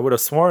undressed, I would have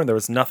sworn there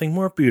was nothing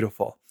more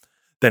beautiful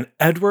than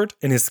Edward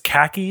in his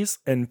khakis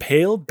and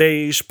pale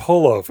beige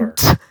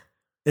pullover.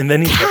 And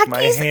then he took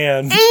my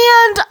hand.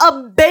 And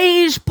a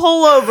beige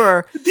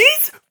pullover.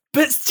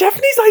 But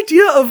Stephanie's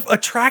idea of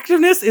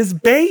attractiveness is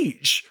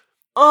beige.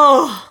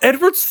 Oh.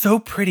 Edward's so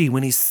pretty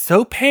when he's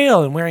so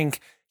pale and wearing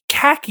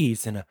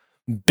khakis and a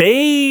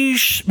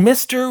beige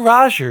Mr.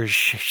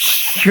 Rogers.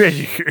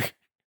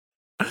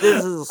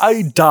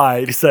 I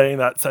died saying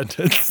that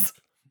sentence.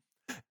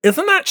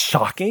 Isn't that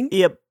shocking?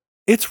 Yep.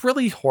 It's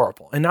really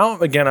horrible. And now,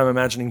 again, I'm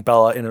imagining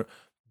Bella in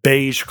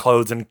beige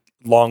clothes and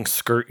long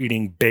skirt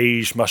eating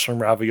beige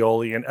mushroom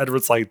ravioli. And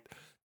Edward's like,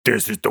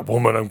 this is the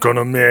woman I'm going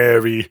to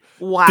marry.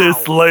 Wow.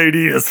 This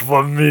lady is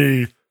for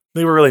me.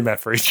 They were really meant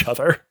for each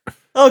other.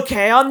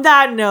 Okay, on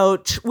that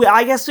note,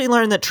 I guess we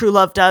learned that true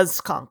love does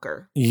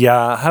conquer.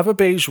 Yeah, have a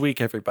beige week,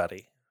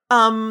 everybody.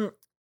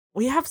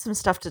 We have some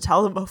stuff to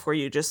tell them before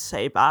you just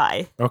say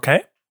bye.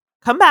 Okay.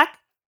 Come back.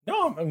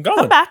 No, I'm going.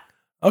 Come back.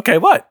 Okay,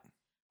 what?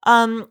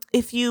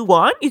 If you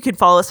want, you can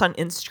follow us on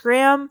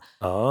Instagram.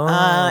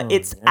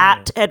 It's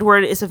at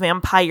Edward is a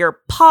Vampire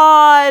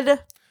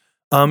Pod.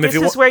 This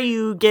is where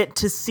you get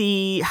to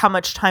see how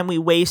much time we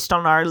waste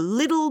on our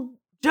little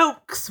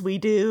jokes we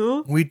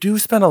do. We do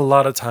spend a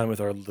lot of time with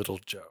our little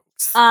jokes.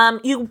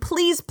 You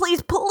please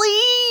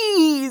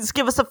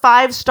give us a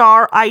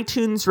 5-star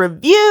iTunes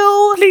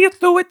review. Please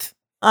do it.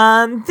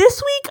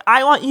 This week,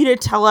 I want you to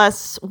tell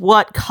us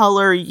what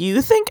color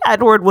you think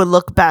Edward would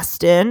look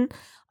best in.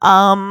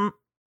 And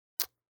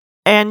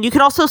you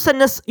can also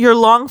send us your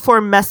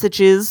long-form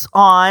messages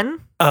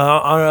on...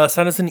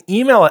 send us an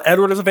email at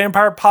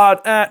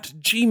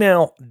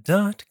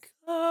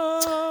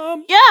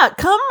edwardisavampirepod@gmail.com. Yeah,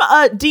 come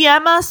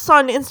DM us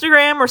on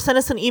Instagram or send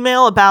us an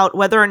email about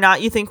whether or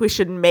not you think we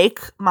should make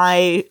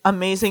my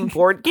amazing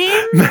board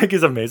game.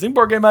 Maggie's amazing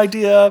board game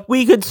idea.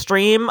 We could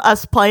stream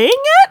us playing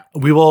it.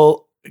 We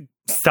will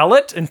sell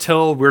it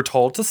until we're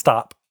told to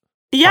stop.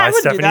 Yeah, I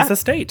would Stephanie's do that.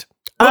 estate.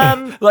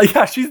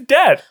 She's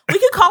dead. We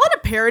could call it a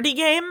parody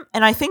game,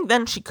 and I think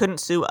then she couldn't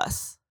sue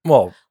us.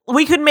 Well,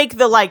 we could make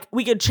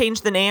we could change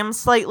the name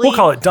slightly. We'll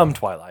call it Dumb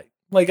Twilight,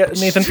 like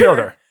Nathan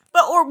Fielder.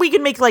 But or we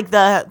could make like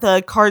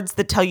the cards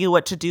that tell you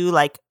what to do,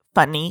 like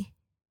funny.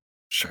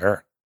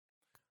 Sure.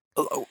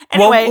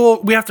 Anyway,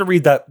 well, we have to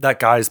read that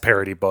guy's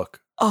parody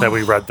book that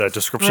we read the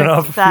description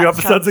of a few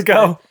episodes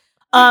ago.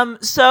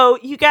 Good. So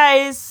you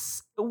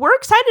guys, we're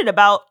excited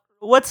about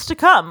what's to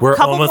come. We're a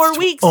couple more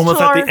weeks.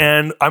 Almost at the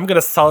end. I'm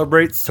gonna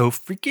celebrate so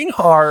freaking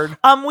hard.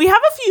 We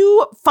have a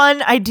few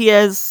fun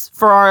ideas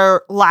for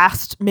our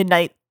last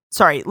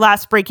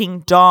Breaking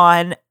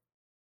Dawn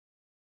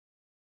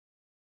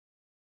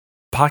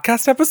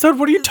podcast episode.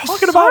 What are you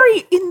talking about?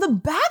 Sorry, in the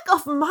back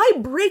of my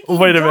Breaking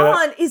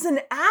Dawn is an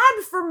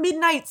ad for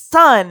Midnight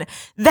Sun.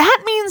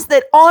 That means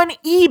that on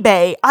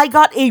eBay, I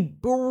got a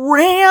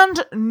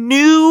brand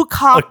new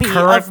copy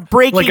of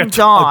Breaking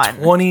Dawn. A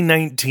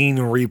 2019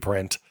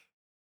 reprint.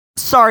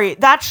 Sorry,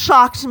 that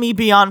shocked me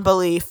beyond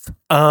belief.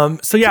 So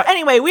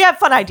anyway, we have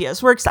fun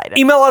ideas. We're excited.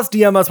 Email us,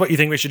 DM us what you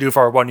think we should do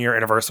for our 1-year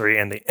anniversary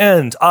and the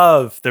end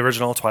of the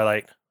original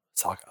Twilight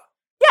saga.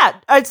 Yeah,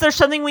 is there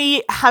something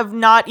we have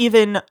not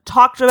even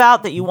talked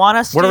about that you want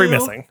us to? What are we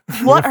missing?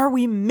 What are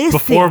we missing?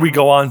 Before we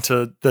go on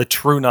to the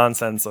true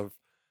nonsense of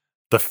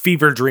the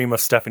fever dream of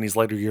Stephanie's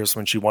later years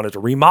when she wanted to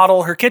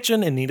remodel her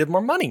kitchen and needed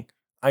more money,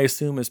 I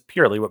assume is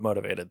purely what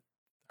motivated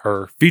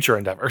her future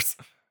endeavors.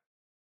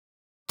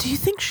 Do you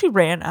think she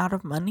ran out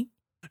of money?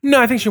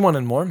 No, I think she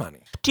wanted more money.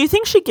 Do you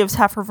think she gives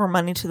half of her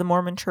money to the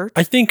Mormon church?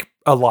 I think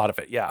a lot of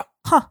it, yeah.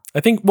 Huh. I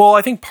think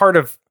part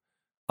of...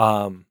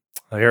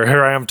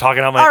 Here I am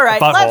talking on my All right,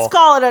 butthole. let's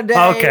call it a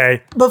day.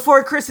 Okay.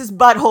 Before Chris's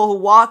butthole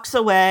walks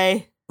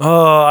away.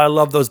 Oh, I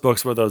love those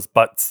books where those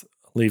butts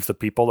leave the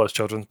people, those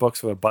children's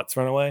books where the butts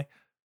run away.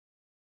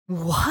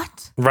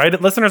 What?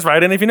 Listeners,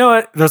 write in if you know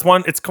it. There's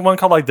one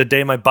called like The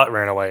Day My Butt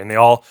Ran Away, and they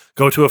all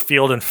go to a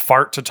field and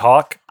fart to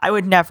talk. I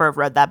would never have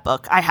read that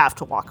book. I have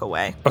to walk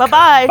away. Okay.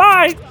 Bye-bye.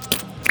 Bye.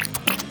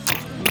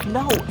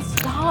 No,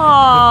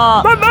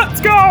 stop. My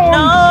butt's gone.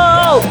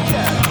 No.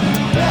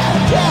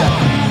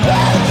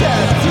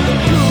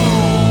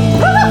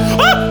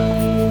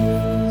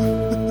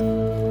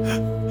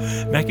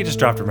 Mackie just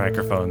dropped her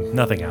microphone.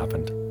 Nothing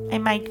happened. My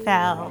mic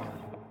fell.